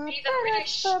 Be the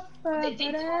British. What they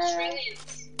did to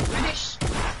Australians. British.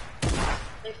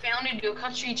 They founded your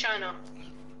country, China.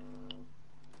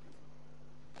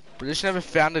 British never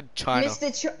founded China.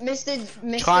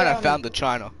 Mr. China founded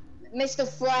China. Mr.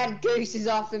 Fried Goose is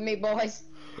after me, boys.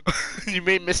 You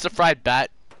mean Mr. Fried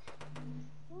Bat?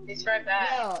 He's right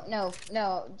back. No.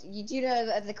 You do know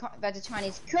that the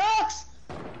Chinese cooks.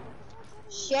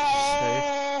 Shit.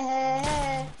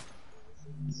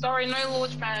 Sorry, no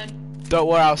launch pad. Don't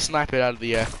worry, I'll snipe it out of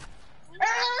the air.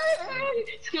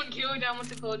 Someone killed him.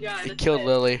 What's it called, guys? It killed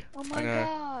Lily. Oh I my know.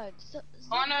 god.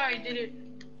 Oh no, he did it.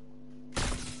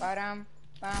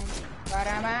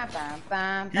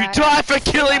 You die for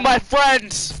killing my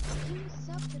friends!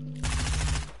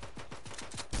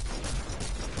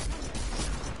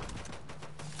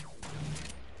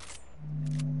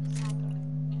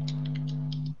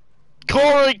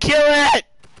 Corey, kill it!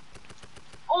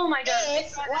 Oh my god.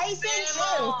 Why is it so?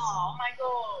 Oh my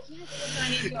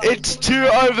god. It's too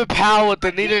overpowered, they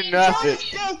need to nerf it.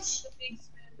 Bitch!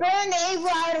 Burn the evil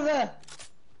out of her!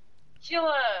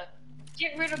 Killer.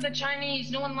 Get rid of the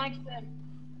Chinese. No one likes them.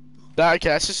 Okay,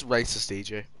 that's just racist,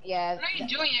 DJ. Yeah. I know you're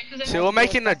doing it because See, we're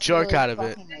making a joke out of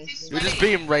it. You're just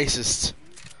being racist.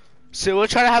 See, we're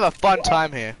trying to have a fun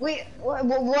time here. Wait,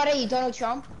 what are you, Donald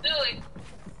Trump? Literally.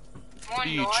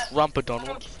 You Trump a Donald?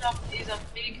 Donald Trump is a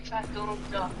big fat Donald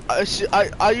Duck.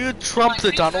 Are you Trump the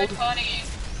Like, Donald? who's fighting you?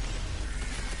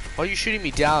 Why are you shooting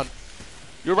me down?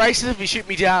 You're racist if you shoot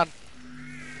me down.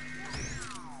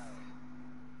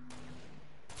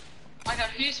 Okay,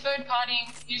 who's third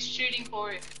partying? Who's shooting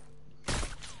for it?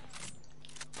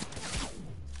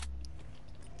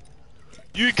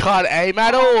 You can't aim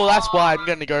at all. That's why I'm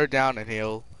gonna go down and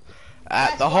heal at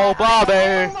That's the why whole bar, Oh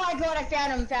baby. my god, I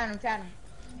found him.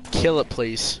 Kill it,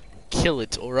 please. Kill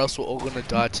it, or else we're all gonna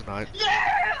die tonight.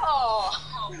 Yeah! Oh.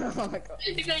 Oh my god.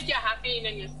 You're gonna get happy and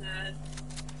then you're sad.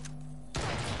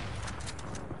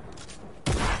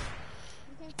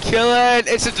 Kill it.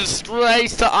 It's a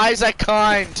disgrace to Isaac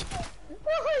kind.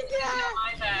 Oh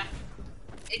my god.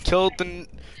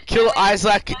 Kill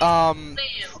Isaac. Oh,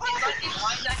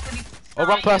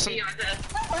 wrong person.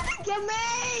 Get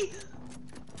me!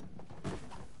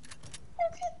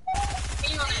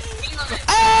 Sing on it.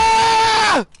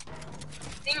 Ah!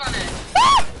 Sing on it.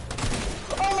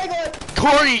 Oh my god.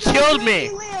 Corey, you killed me.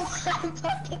 I'm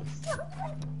fucking sorry.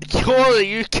 Corey,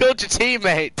 you killed your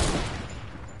teammate.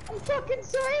 I'm fucking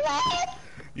sorry, man.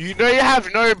 You know you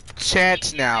have no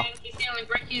chance now. He's yelling,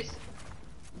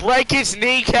 Break his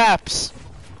kneecaps.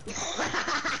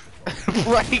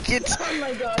 Break it. Oh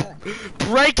my god.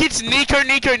 Break its Nico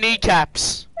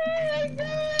kneecaps. Oh my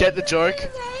god. Get the joke? This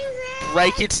is amazing.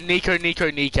 Break its Nico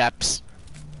kneecaps.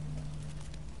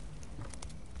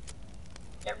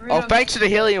 Oh, thanks for the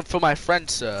helium for my friend,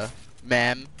 sir.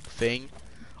 Ma'am, thing.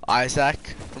 Isaac,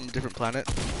 from a different planet.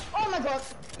 Oh my god.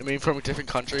 I mean, from a different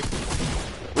country.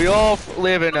 We all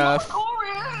live in Earth. Corey!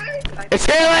 It's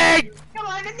healing! Come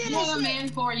on, I did You're the this. man,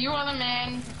 Corey. You are the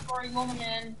man. Corey, you're the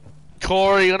man.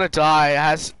 Corey, you're gonna die.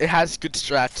 It has good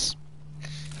strats.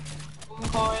 Come on,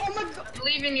 Corey. Oh my god. I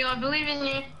believe in you. I believe in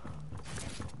you.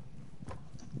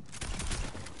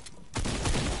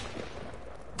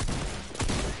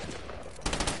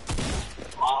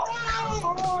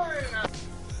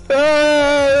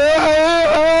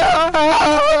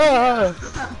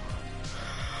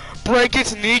 Break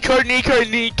its Nico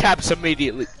kneecaps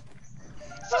immediately.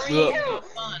 Corey, Ugh. you're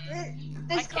fun. I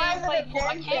This can't guy's play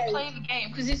the game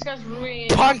because this guy's really.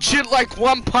 Punch it like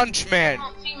One Punch Man. Come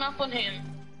on, team up on him.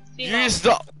 Use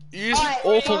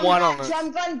all for one on it.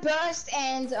 Drum gun burst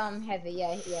and heavy,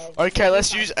 yeah. Okay,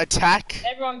 let's use attack.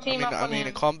 Everyone team up I on mean, him.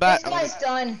 in combat. This guy's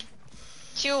done.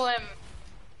 Kill him.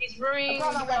 He's I ruining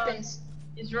got my fun. weapons.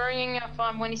 He's ruining our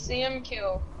fun. When you see him,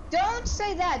 kill. Don't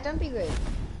say that. Don't be rude.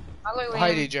 Hello,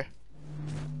 Hi, Liam. DJ.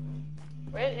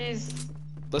 Where is?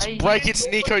 Let's Are you break doing its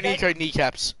forward Nico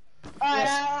kneecaps. Alright,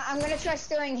 I'm gonna try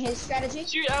stealing his strategy.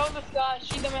 Shoot out of the sky.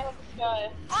 Shoot them out of the sky.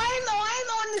 I'm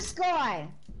on the sky.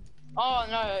 Oh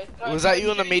no. Was that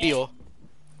you on the meteor?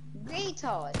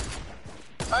 Retard.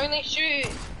 Only shoot.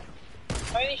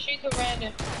 Only shoot the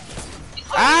random.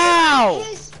 Ow!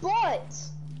 His spot.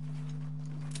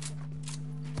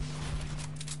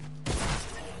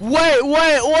 Wait.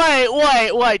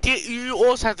 You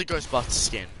also have the Ghostbuster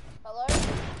skin. Hello?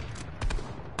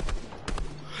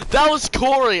 That was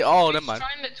Corey. Oh, never He's mind.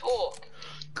 trying to talk.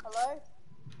 Hello?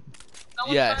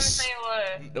 Someone's Yes. trying to say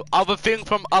hello. Other thing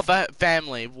from other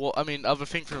family. Well, I mean, other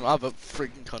thing from other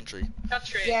freaking country.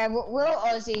 Country. Yeah, we're all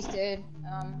Aussies, dude.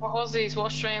 We're Aussies, we're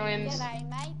Australians. G'day,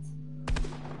 mate.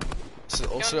 This is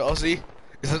also Aussie.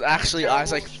 This is actually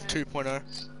Isaac 2.0.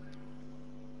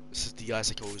 This is the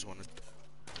Isaac I always wanted.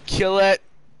 Kill it.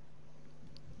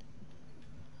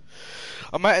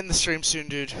 I might end the stream soon,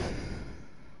 dude.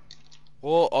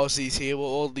 We're all Aussies here. We're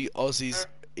all the Aussies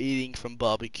eating from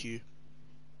barbecue.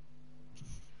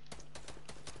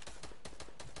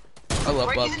 I love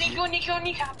Where is barbecue.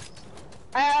 Nico?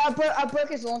 I broke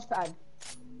his launch pad.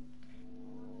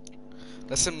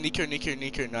 That's some Nico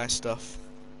nice stuff.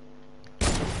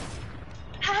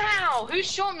 How? Who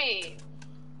shot me?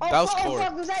 Oh, That was fuck, Corey.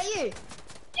 fuck, was that you?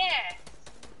 Yeah.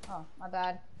 Oh, my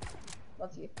bad.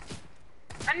 Love you.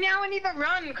 And now I need to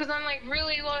run because I'm like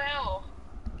really low health.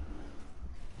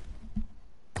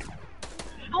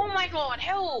 Oh my god,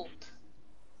 help!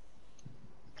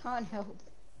 Can't help.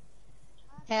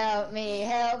 Help me,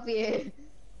 help you.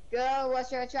 Girl, what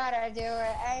you're trying to do,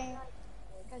 it ain't.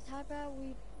 Guys, how about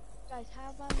we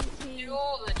team?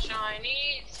 You're the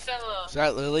Chinese fella. Is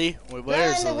that Lily?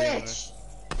 Where is Burn the Lily? anyway? witch.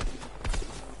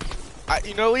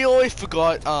 You know, we always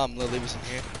forgot Lily was in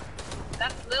here.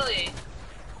 That's Lily.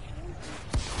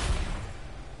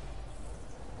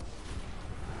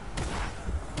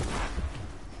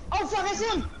 Oh, fuck, it's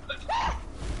him!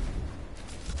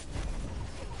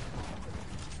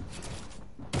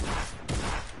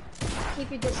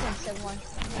 Keep your distance, everyone.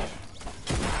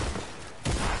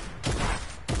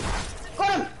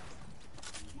 Got him!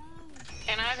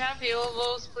 Can I have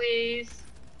healables, please?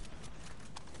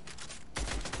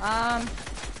 I'll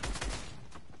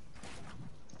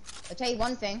tell you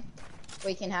one thing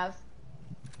we can have.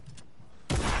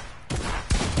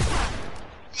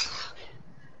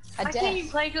 A I can't even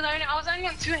death. play because I was only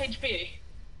on 2 HP.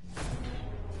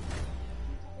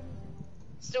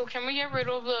 Still, can we get rid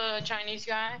of the Chinese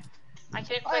guy? I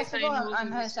can't Oh, play I Zone forgot. Wars I'm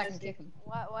in her this second version. kick him.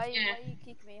 Why Yeah. you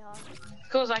kick me, huh?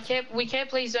 Because we can't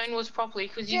play Zone Wars properly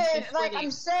because you're Dude, like,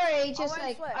 I'm sweating. sorry, just won't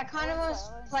like, sweat. I kind I of won't want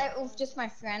sweat. I to won't play sweat. it with just my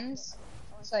friends.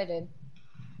 So I did.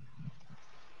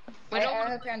 We're I not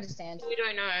hope you understand. we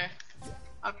don't know.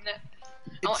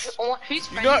 It's- Whose You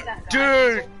friend know, is that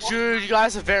guy? dude, you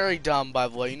guys are very dumb, by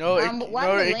the way. You know, Why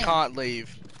am I it lame? can't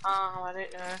leave. Oh, I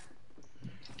don't know.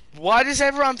 Why does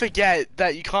everyone forget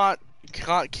that you can't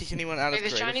kick anyone out of Hey, the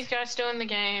creative? Chinese guy's still in the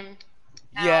game.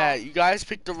 Yeah, you guys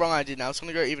picked the wrong idea. Now it's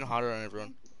gonna go even harder on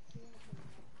everyone.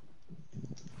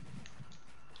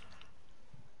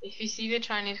 If you see the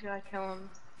Chinese guy, kill him.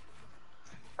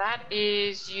 That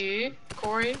is you,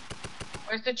 Corey.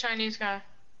 Where's the Chinese guy?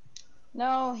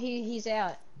 No, he's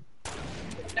out.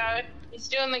 No, he's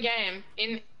still in the game.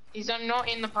 He's not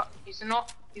in the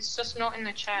he's just not in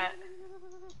the chat.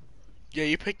 Yeah,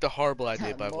 you picked the horrible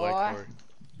idea, by the way, Boy. Corey.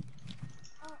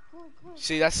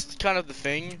 See, that's kind of the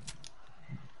thing.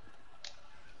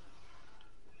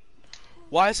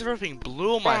 Why is everything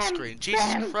blue on my screen? Jesus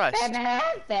Christ. Oh,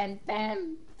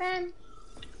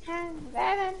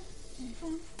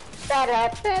 Buzzy,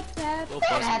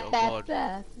 oh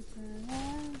God.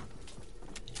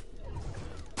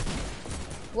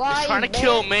 Why You're trying to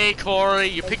kill me, Corey.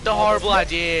 You picked the horrible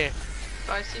idea.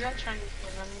 Guys, see that Chinese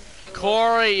guy?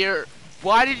 Corey,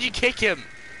 why did you kick him?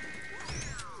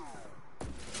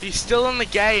 He's still in the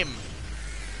game.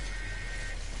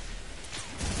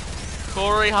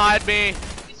 Corey, hide me.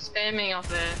 He's spamming up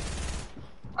there.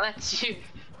 Oh, that's you.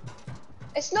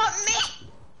 It's not me!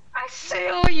 I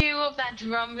saw you with that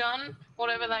drum gun.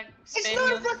 Whatever that It's spam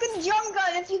not a gun. fucking drum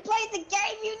gun! If you played the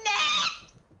game, you know!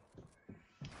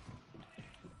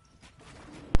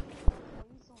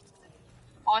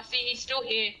 Oh, I see he's still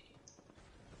here.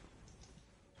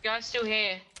 The guy's still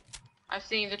here. I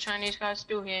see the Chinese guy's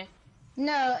still here.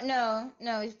 No,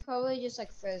 he's probably just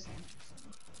like frozen.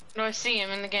 No, I see him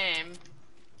in the game.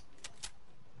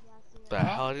 The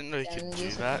hell, I didn't know you could do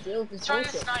that. He's trying to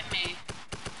snipe me.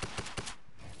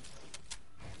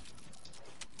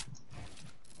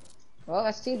 Well,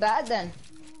 that's too bad then.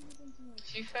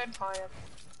 You fed fire.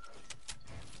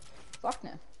 Fuck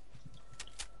no.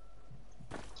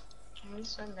 I'm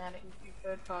so mad at you,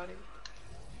 third party.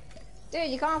 Dude,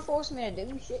 you can't force me to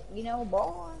do shit, you know,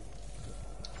 boy.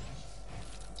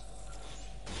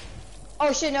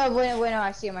 Oh shit, no, wait, no,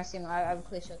 I see him, I have a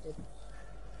clear shot, dude.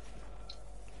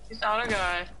 This other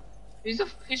guy. He's trying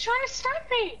to snipe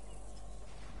me!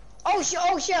 Oh shit,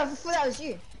 I thought that was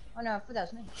you. Oh no, I thought that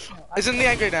was me. No, It's in the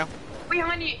angry now.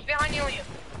 Behind you, Liam.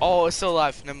 Oh, it's still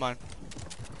alive. Never mind.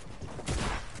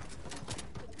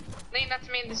 Liam, that's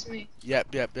me, this is me.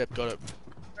 Yep, got it.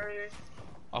 Where is he?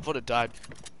 I thought it died.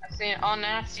 I see it. Oh, no,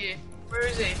 that's you. Where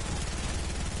is he?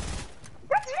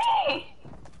 That's me!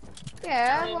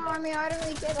 Yeah, well, I mean, I don't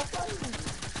really care about him.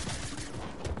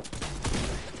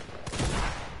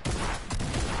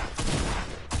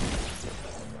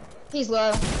 He's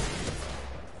low.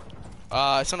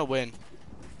 It's on a win.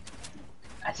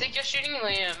 I think you're shooting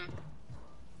Liam.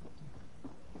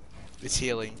 It's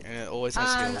healing, and it always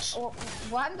has heals.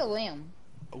 What happened to Liam?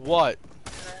 What?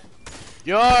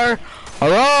 Hello?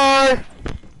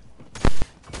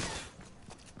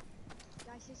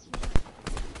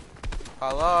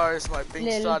 Hello, is my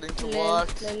thing starting to work?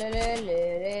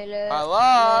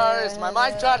 Hello, is my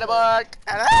mic trying to work?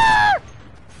 Hello?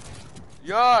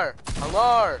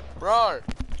 Hello, bro.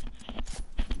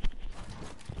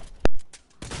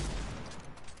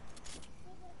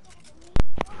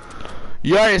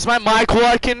 Yo, is my mic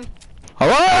working?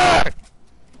 Hello?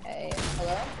 Hey,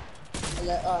 hello?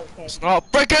 Hello? Oh, okay. It's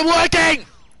not freaking working!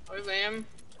 Oh, Liam.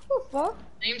 What the fuck?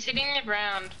 Liam's hitting the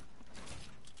ground.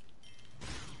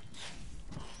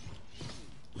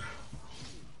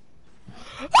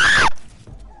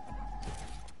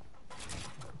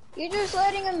 You're just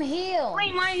letting him heal. Why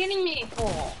am I hitting me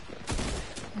for?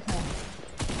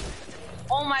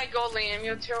 Oh my god, Liam,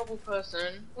 you're a terrible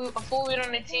person. I thought we were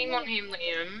on a team on him,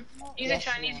 Liam. He's Yes, a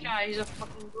Chinese man. guy, he's a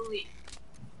fucking bully.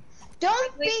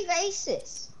 Don't be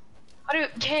racist. I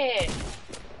don't care.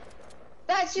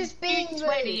 That's just being He's rude,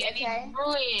 sweaty and okay? he's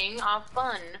bullying our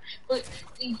fun, but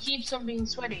he keeps on being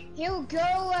sweaty. He'll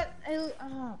go at.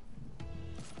 Oh.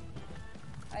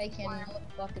 I cannot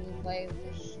fucking play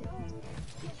with this shit.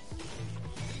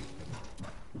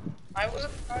 I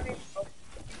wasn't starting.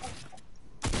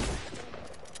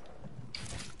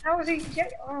 How was he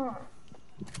get on?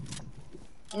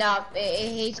 No,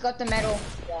 he's got the medal.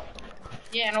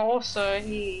 Yeah, and also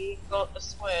he got the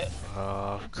sweat.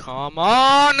 Oh, come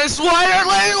on! This is why I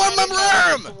let you in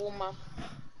my room!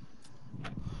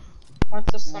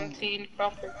 What's the something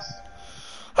graphics?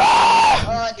 Ah!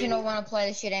 Oh, I do not want to play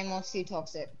this shit anymore. It's too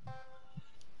toxic.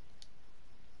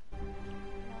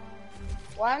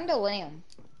 Why am I Liam?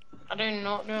 I do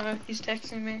not know. He's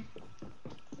texting me.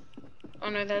 Oh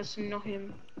no, that's not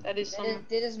him. That is someone.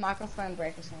 Did his microphone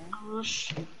break or something?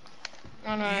 Gosh.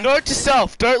 Oh no. Note to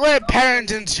self, don't let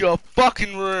parents into your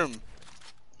fucking room.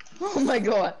 Oh my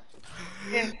god.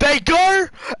 They go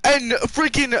and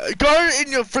freaking go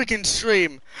in your freaking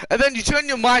stream, and then you turn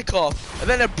your mic off, and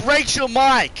then it breaks your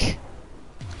mic.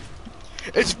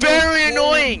 It's very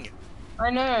annoying.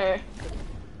 I know.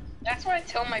 That's why I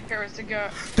tell my parents to go.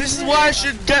 This is why I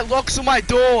should get locks on my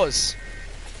doors.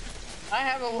 I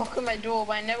have a lock on my door,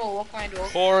 but I never lock my door.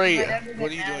 Corey, My dad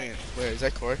what are you doesn't doing? Wait, is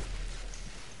that Corey?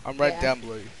 I'm right Yeah. down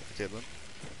below you. Okay, then.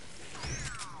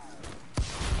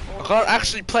 I can't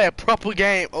actually play a proper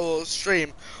game or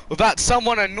stream without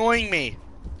someone annoying me.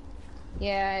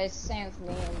 Yeah, it's the same with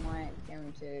me and my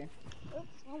camera too. Oops,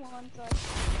 hold on, sorry.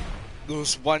 There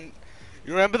was one.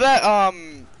 You remember that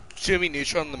Jimmy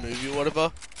Neutron the movie or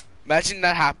whatever? Imagine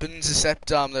that happens, except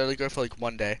they only go for like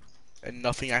 1 day, and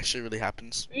nothing actually really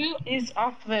happens. Who is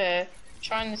up there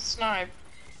trying to snipe?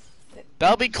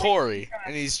 That'll be Corey,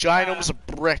 and he's giant, almost a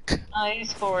brick.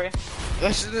 He's Corey.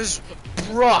 This is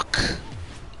Brock.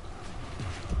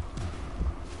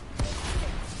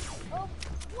 Oh,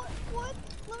 what?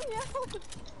 Let me out!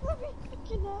 Let me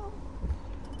freaking out!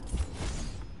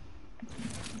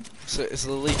 So is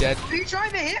Lily dead? Who tried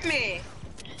to hit me?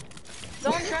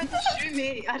 Someone tried to shoot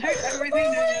me. I don't really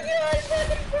know.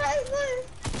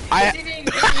 I. Didn't hit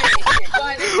me.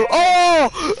 Oh!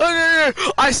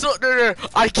 No! I saw. No!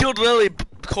 I killed Lily,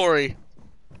 Corey.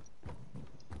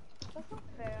 That's not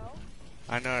fair.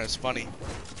 I know, it's funny.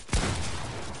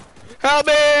 Help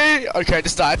me! Okay,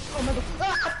 just died.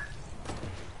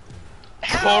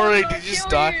 Corey, did you just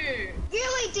die?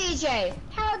 Really, DJ?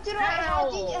 How did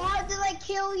I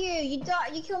kill you? You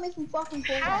killed me from fucking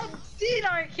Fortnite. How did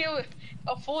I kill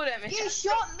a Fortnite? You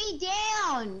shot me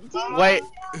down. Dude, Wait,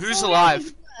 who's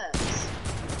alive?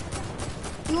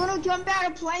 You wanna jump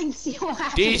out of plane and see what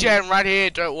happens? DJ, I'm right here,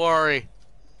 don't worry.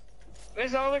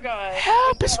 Where's the other guy?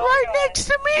 Help, it's right next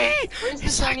to me! Where's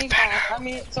It's the like tiny Venom. guy? I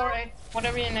mean, sorry,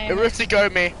 whatever your name It is. ripped to go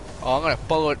me. Oh, I'm gonna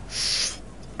follow it.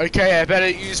 Okay, I better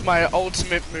use my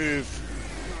ultimate move.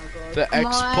 The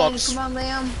Xbox. Come on,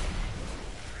 Liam.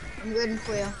 I'm waiting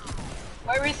for you.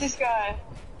 Where is this guy?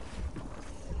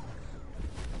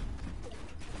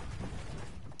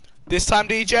 This time,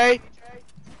 DJ,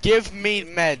 give me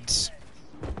meds.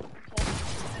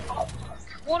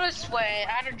 What a sweat.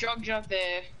 I had a jug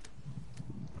there.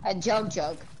 A jug.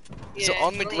 So Yeah,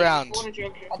 on the please, ground. what a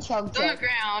jug. A chug It's on the jug.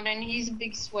 ground, and he's a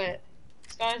big sweat.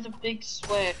 This guy's a big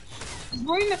sweat. He's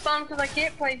ruining the fun because I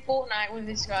can't play Fortnite with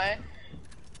this guy.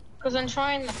 Because I'm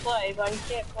trying to play, but he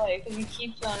can't play because he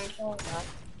keeps on killing us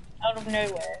out of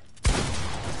nowhere.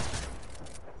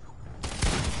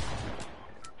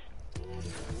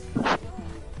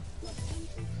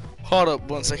 Hold up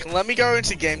 1 second. Let me go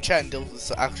into game chat and deal with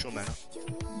this actual man.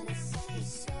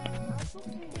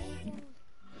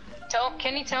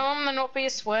 Can you tell him to not be a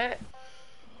sweat?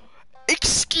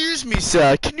 Excuse me,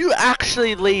 sir. Can you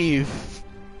actually leave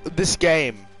this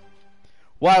game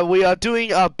while we are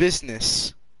doing our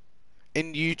business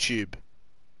in YouTube?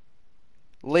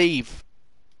 Leave.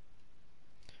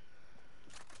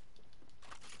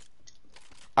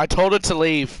 I told her to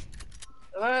leave.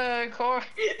 Corey.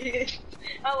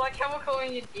 I like how we're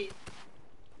calling you Deep.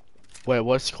 Wait,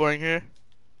 what's Corey here?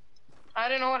 I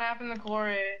don't know what happened to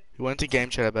Corey. He went to game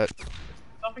chat, I bet.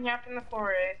 Something happened to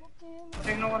Corey. I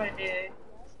don't know what I did.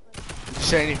 Did you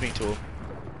say anything to him?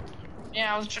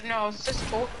 Yeah, I was just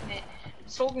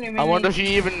talking to him. I wonder if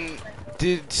he even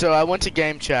did. So I went to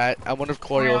game chat. I wonder if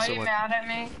Corey Are also you went. mad at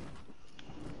me?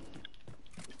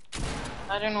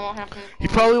 I don't know what happened. He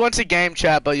probably went to game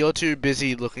chat, but you're too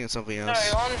busy looking at something No,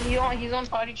 else. he's on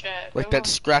party chat. Like that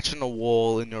scratch on the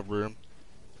wall in your room.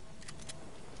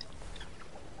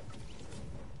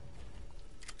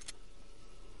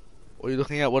 Or you're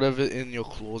looking at whatever in your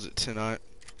closet tonight.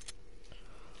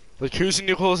 Like who's in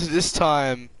your closet this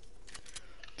time?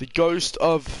 The ghost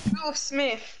of... Will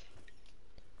Smith.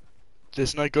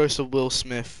 There's no ghost of Will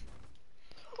Smith.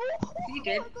 He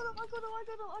did. I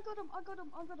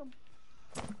got him.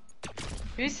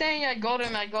 Who's saying I got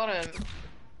him?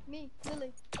 Me,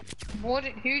 Lily. Who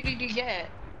did you get?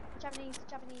 Japanese.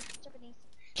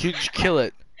 Did you kill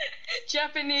it?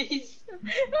 Japanese.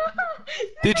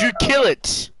 Did you kill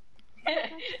it?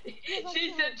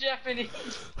 She said Japanese.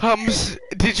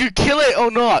 Did you kill it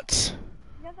or not?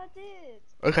 Yes, I did.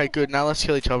 Okay, good. Now let's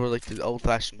kill each other like the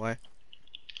old-fashioned way.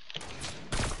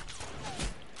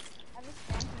 I just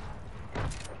found him.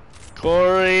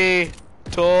 Corey,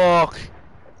 talk.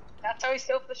 That's how we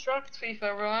self-destruct FIFA,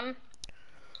 everyone.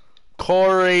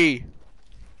 Corey,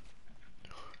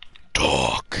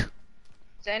 talk.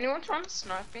 Is anyone trying to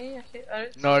snipe me? I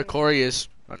don't No, see Corey is.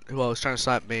 Well, was trying to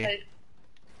snipe me. Hey.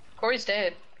 Corey's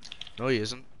dead. No, he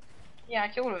isn't. Yeah, I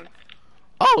killed him.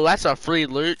 Oh, that's a free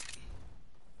loot.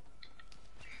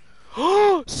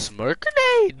 Oh, smoke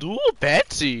grenade. Ooh,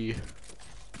 Betsy.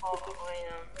 Oh,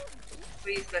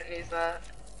 please don't use that.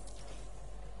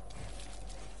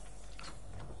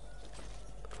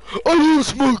 I need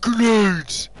smoke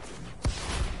grenades.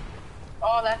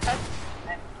 Oh, that's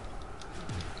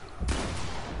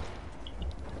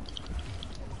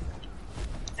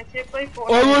I can't play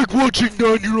Fortnite. I like watching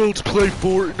 9-year-olds play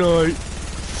Fortnite.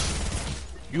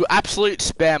 You absolute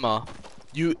spammer.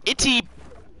 You itty.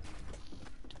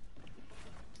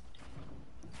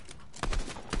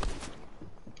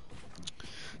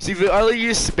 See, we only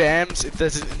use spams if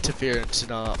there's an interference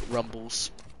in our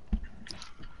rumbles.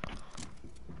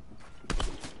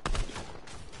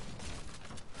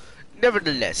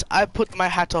 Nevertheless, I put my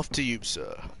hat off to you,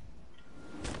 sir.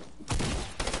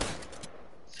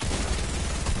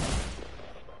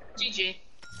 GG.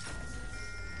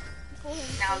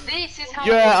 Now this is how.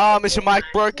 Yeah, is your mic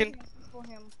broken? It's for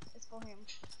him. It's for him.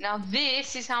 Now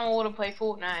this is how I want to play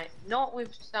Fortnite, not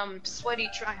with some sweaty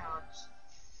tryhards.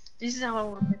 This is how I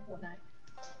want to play Fortnite.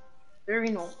 Very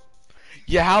normal.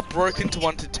 Yeah, how broken to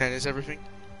 1 to 10 is everything?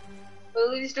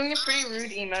 Well, he's doing a pretty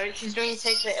rude emote. She's doing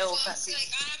take the L. That's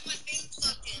it.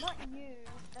 Not you.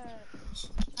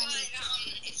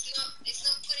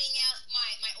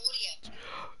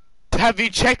 Have you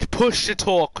checked push to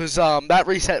talk? Cause that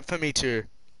reset for me too.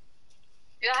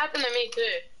 It happened to me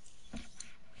too.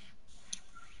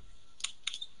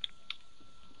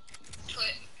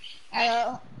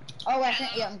 Hello. Oh, I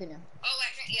think, yeah, I'm gonna.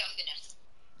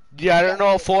 Yeah, I don't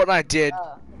know what Fortnite did.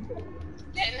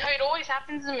 Yeah, no, it always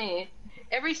happens to me.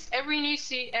 Every new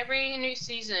season, every new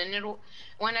season, it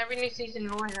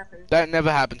always happens. That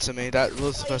never happened to me. That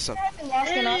was the first time.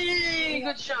 Hey,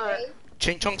 good shot.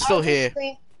 Ching Chong's still here.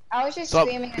 I was just Stop!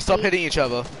 screaming. At Stop you. hitting each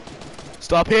other.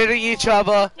 Stop hitting each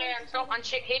other. Yeah, stop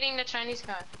hitting the Chinese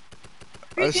guy.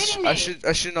 I Who's hitting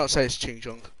me? should not say it's Ching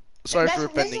Chong. Sorry for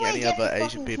offending any other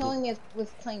Asian people. Killing me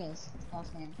with clingers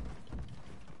last name.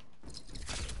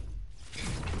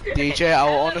 DJ, I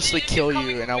will honestly kill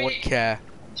you and I wouldn't care.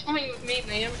 Coming with me,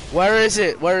 Liam. Where is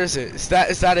it? Where is it? Is that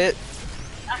it?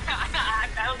 I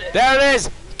found it. There it is!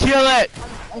 Kill it!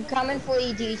 I'm coming for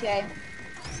you, DJ.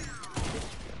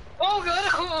 Oh god!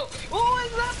 Oh,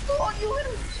 is that for you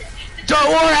little shit? Don't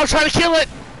worry, I'm trying to kill it!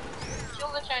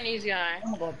 Kill the Chinese guy. Oh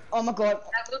my god. Oh my god.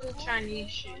 That little Chinese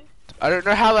shit. I don't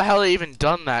know how the hell he even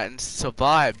done that and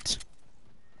survived.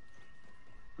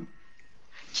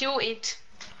 Kill it.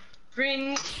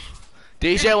 Bring.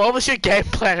 DJ, what was your game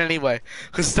plan anyway?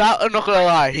 Cause that, I'm not gonna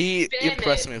lie, he Spam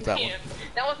impressed it. me with that one.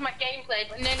 That was my gameplay,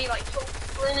 but then he like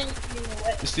kept running me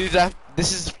away.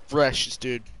 This is fresh, this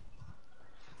dude.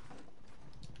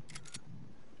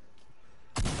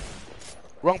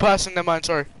 Wrong person, never mind,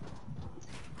 sorry.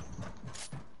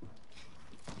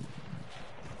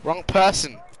 Wrong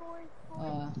person.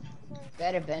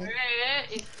 Better been. Where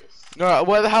is this? No,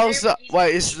 where the hell's that?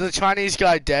 Wait, is the Chinese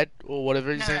guy dead? Or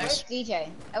whatever his name Where's is?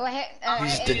 DJ? Oh,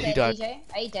 He's are dead, you he died. DJ?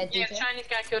 Are you dead, Yeah, DJ? Chinese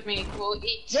guy killed me. We'll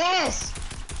eat. Yes!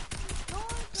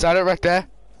 Is that it right there?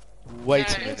 Wait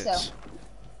No, a I think minute. so.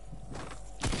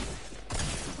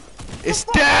 It's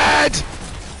dead!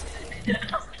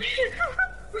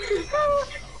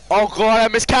 Oh god, I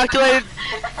miscalculated!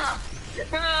 You're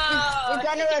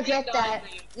gonna regret that.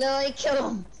 Lily, kill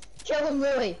him. Kill him,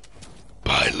 Lily.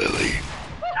 Bye, Lily.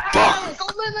 Yes!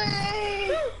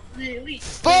 Fuck! Really?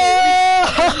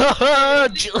 Fudge!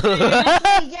 What do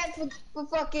you get for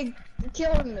fucking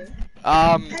killing me?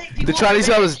 The Chinese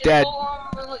guy was dead.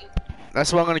 Lily.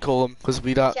 That's what I'm gonna call him, because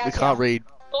we can't read.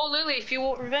 Oh, Lily, if you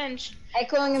want revenge, I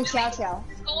calling him Chow Chow.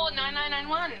 call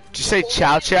 9991. Did you say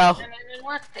Chow Chow?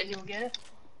 9991, and you'll get it.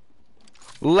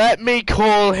 Let me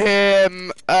call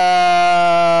him,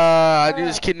 I knew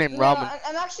this kid named Ramen.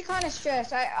 I'm actually kind of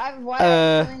stressed. Why am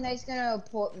I feeling that he's gonna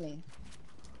report me?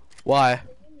 Why?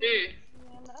 Dude.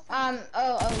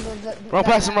 Wrong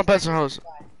person, host.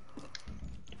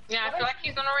 Yeah, I feel like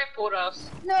he's gonna report us.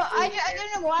 No, I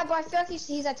don't know why, but I feel like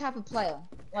he's that type of player.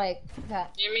 Like,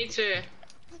 that. Yeah, me too.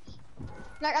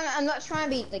 Like, I'm not trying to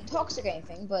be, like, toxic or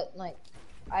anything, but, like,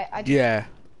 I Yeah.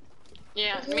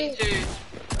 Yeah, me too.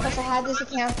 Because I had this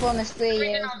account for almost 3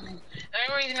 years. The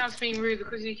only reason I was being rude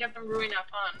because you kept on ruining our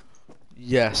fun.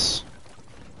 Yes.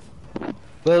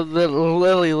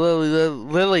 Lily,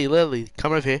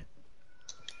 come over here.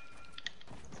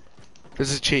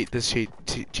 This is cheat. This is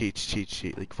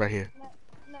cheat. Like right here.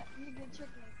 No, you can trick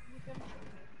me. You can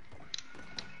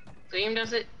trick me. Liam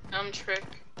does it. Trick.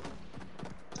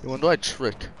 You want to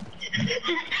trick?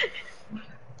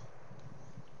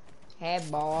 Hey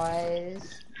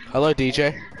boys. Hello,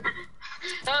 DJ.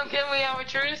 Can we have a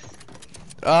truce?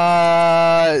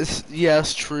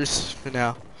 Yes, truce for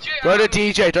now. Sure, Go to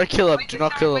DJ. Don't kill him. Do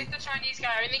not kill him. Wait the Chinese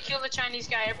guy. Only kill the Chinese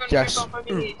guy. Everyone Yes. move off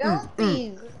over here. Don't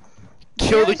be.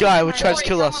 Kill the guy who tries to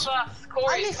kill Corey, us. come with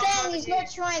Corey, I'm just come saying over he's here. not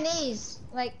Chinese.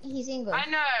 Like, he's English. I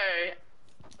know.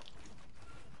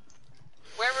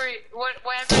 Wherever.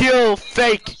 Kill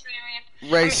fake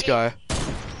race guy.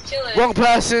 Kill it. Wrong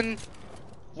person.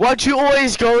 Why'd you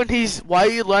always go and why are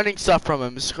you learning stuff from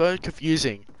him? It's so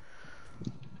confusing.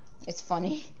 It's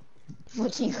funny.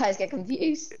 Watching you guys get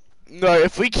confused. No,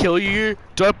 if we kill you,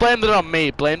 don't blame that on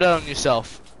me. Blame that on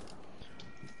yourself.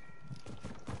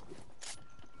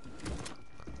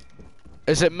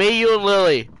 Is it me, you, and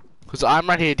Lily? Because I'm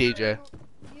right here, DJ.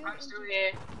 I'm still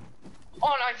here.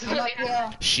 Oh no, I'm up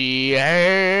here. She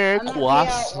I'm up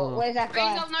quas. here. Where's that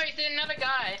guy? No, there's another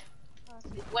guy.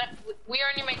 We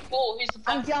only make 4. Who's the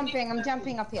I'm fourth?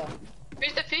 jumping up here.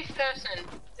 Who's the 5th person?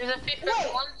 There's a 5th person.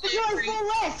 Wait, 1, 2, there's only 3. 4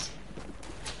 left.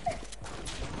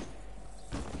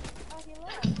 Oh, he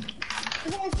left.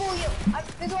 There's only 4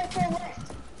 there's only 4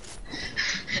 left.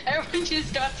 Everyone just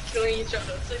starts killing each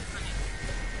other. It's so funny.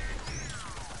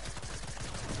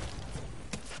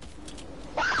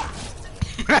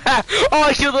 Oh,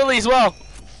 I killed Lily as well.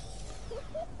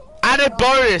 Added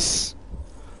bonus.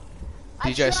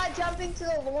 I DJs. tried jumping to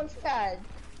the launch pad.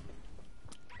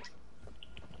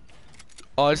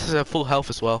 Oh, this is a full health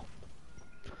as well.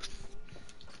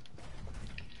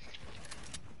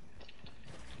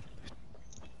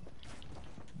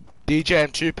 DJ,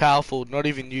 I'm too powerful. Not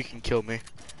even you can kill me.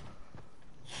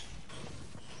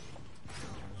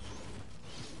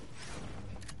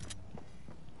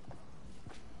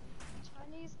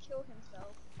 Chinese kill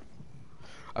himself.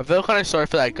 I feel kind of sorry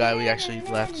for that guy we actually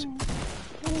left.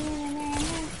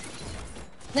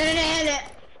 No.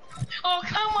 Oh,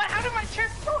 come on. How did my trick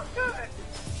not good?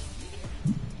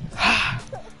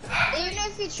 Even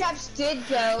if your traps did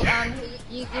go,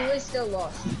 you would still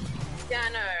lost. Yeah, I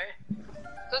know.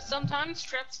 Because sometimes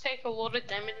traps take a lot of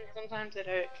damage and sometimes they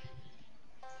don't.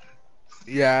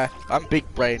 Yeah, I'm big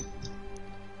brain.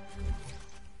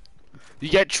 You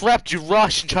get trapped, you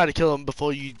rush and try to kill him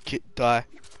before you die.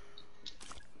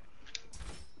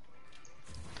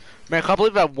 Man, I can't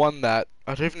believe I won that.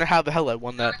 I don't even know how the hell I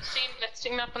won that. Let's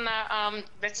team up on that,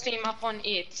 let's team up on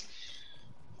it.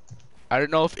 I don't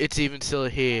know if it's even still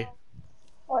here.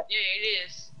 Yeah, it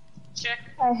is. Check.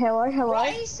 Hello. Why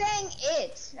are you saying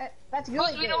it? That's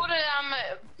really Because we good. know to,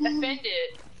 defend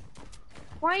it.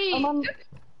 Why?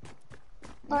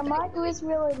 My mic was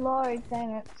really low,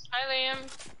 dang it. Hi, Liam.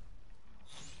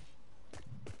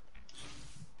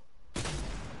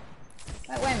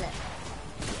 Wait a minute.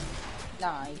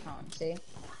 No, you can't, see?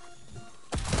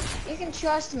 You can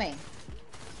trust me.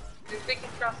 We can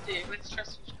trust you. Let's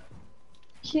trust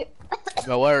you.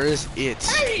 No, where is it?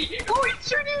 Hey! Corey,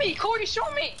 shooting me! Corey, show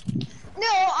me! No,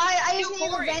 I just need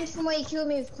Corey. revenge from where you killed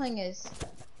me with clingers.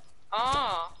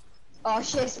 Ah. Oh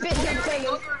shit, spit them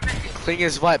clingers.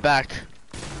 Clingers right back.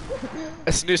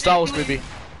 It's a new Star Wars movie.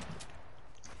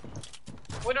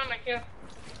 We don't like you.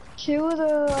 Kill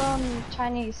the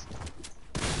Chinese.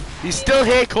 He's still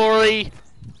here, Corey.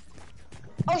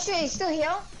 Oh shit, he's still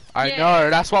here? I Yeah. know,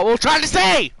 that's what we're trying to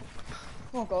say.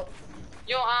 Oh god.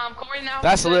 Yo, Corey now.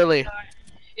 That's Lily.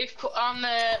 If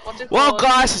what's it Well, called?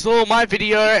 guys, this is all my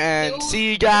video, and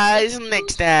see you guys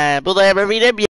next time. Bye, everybody.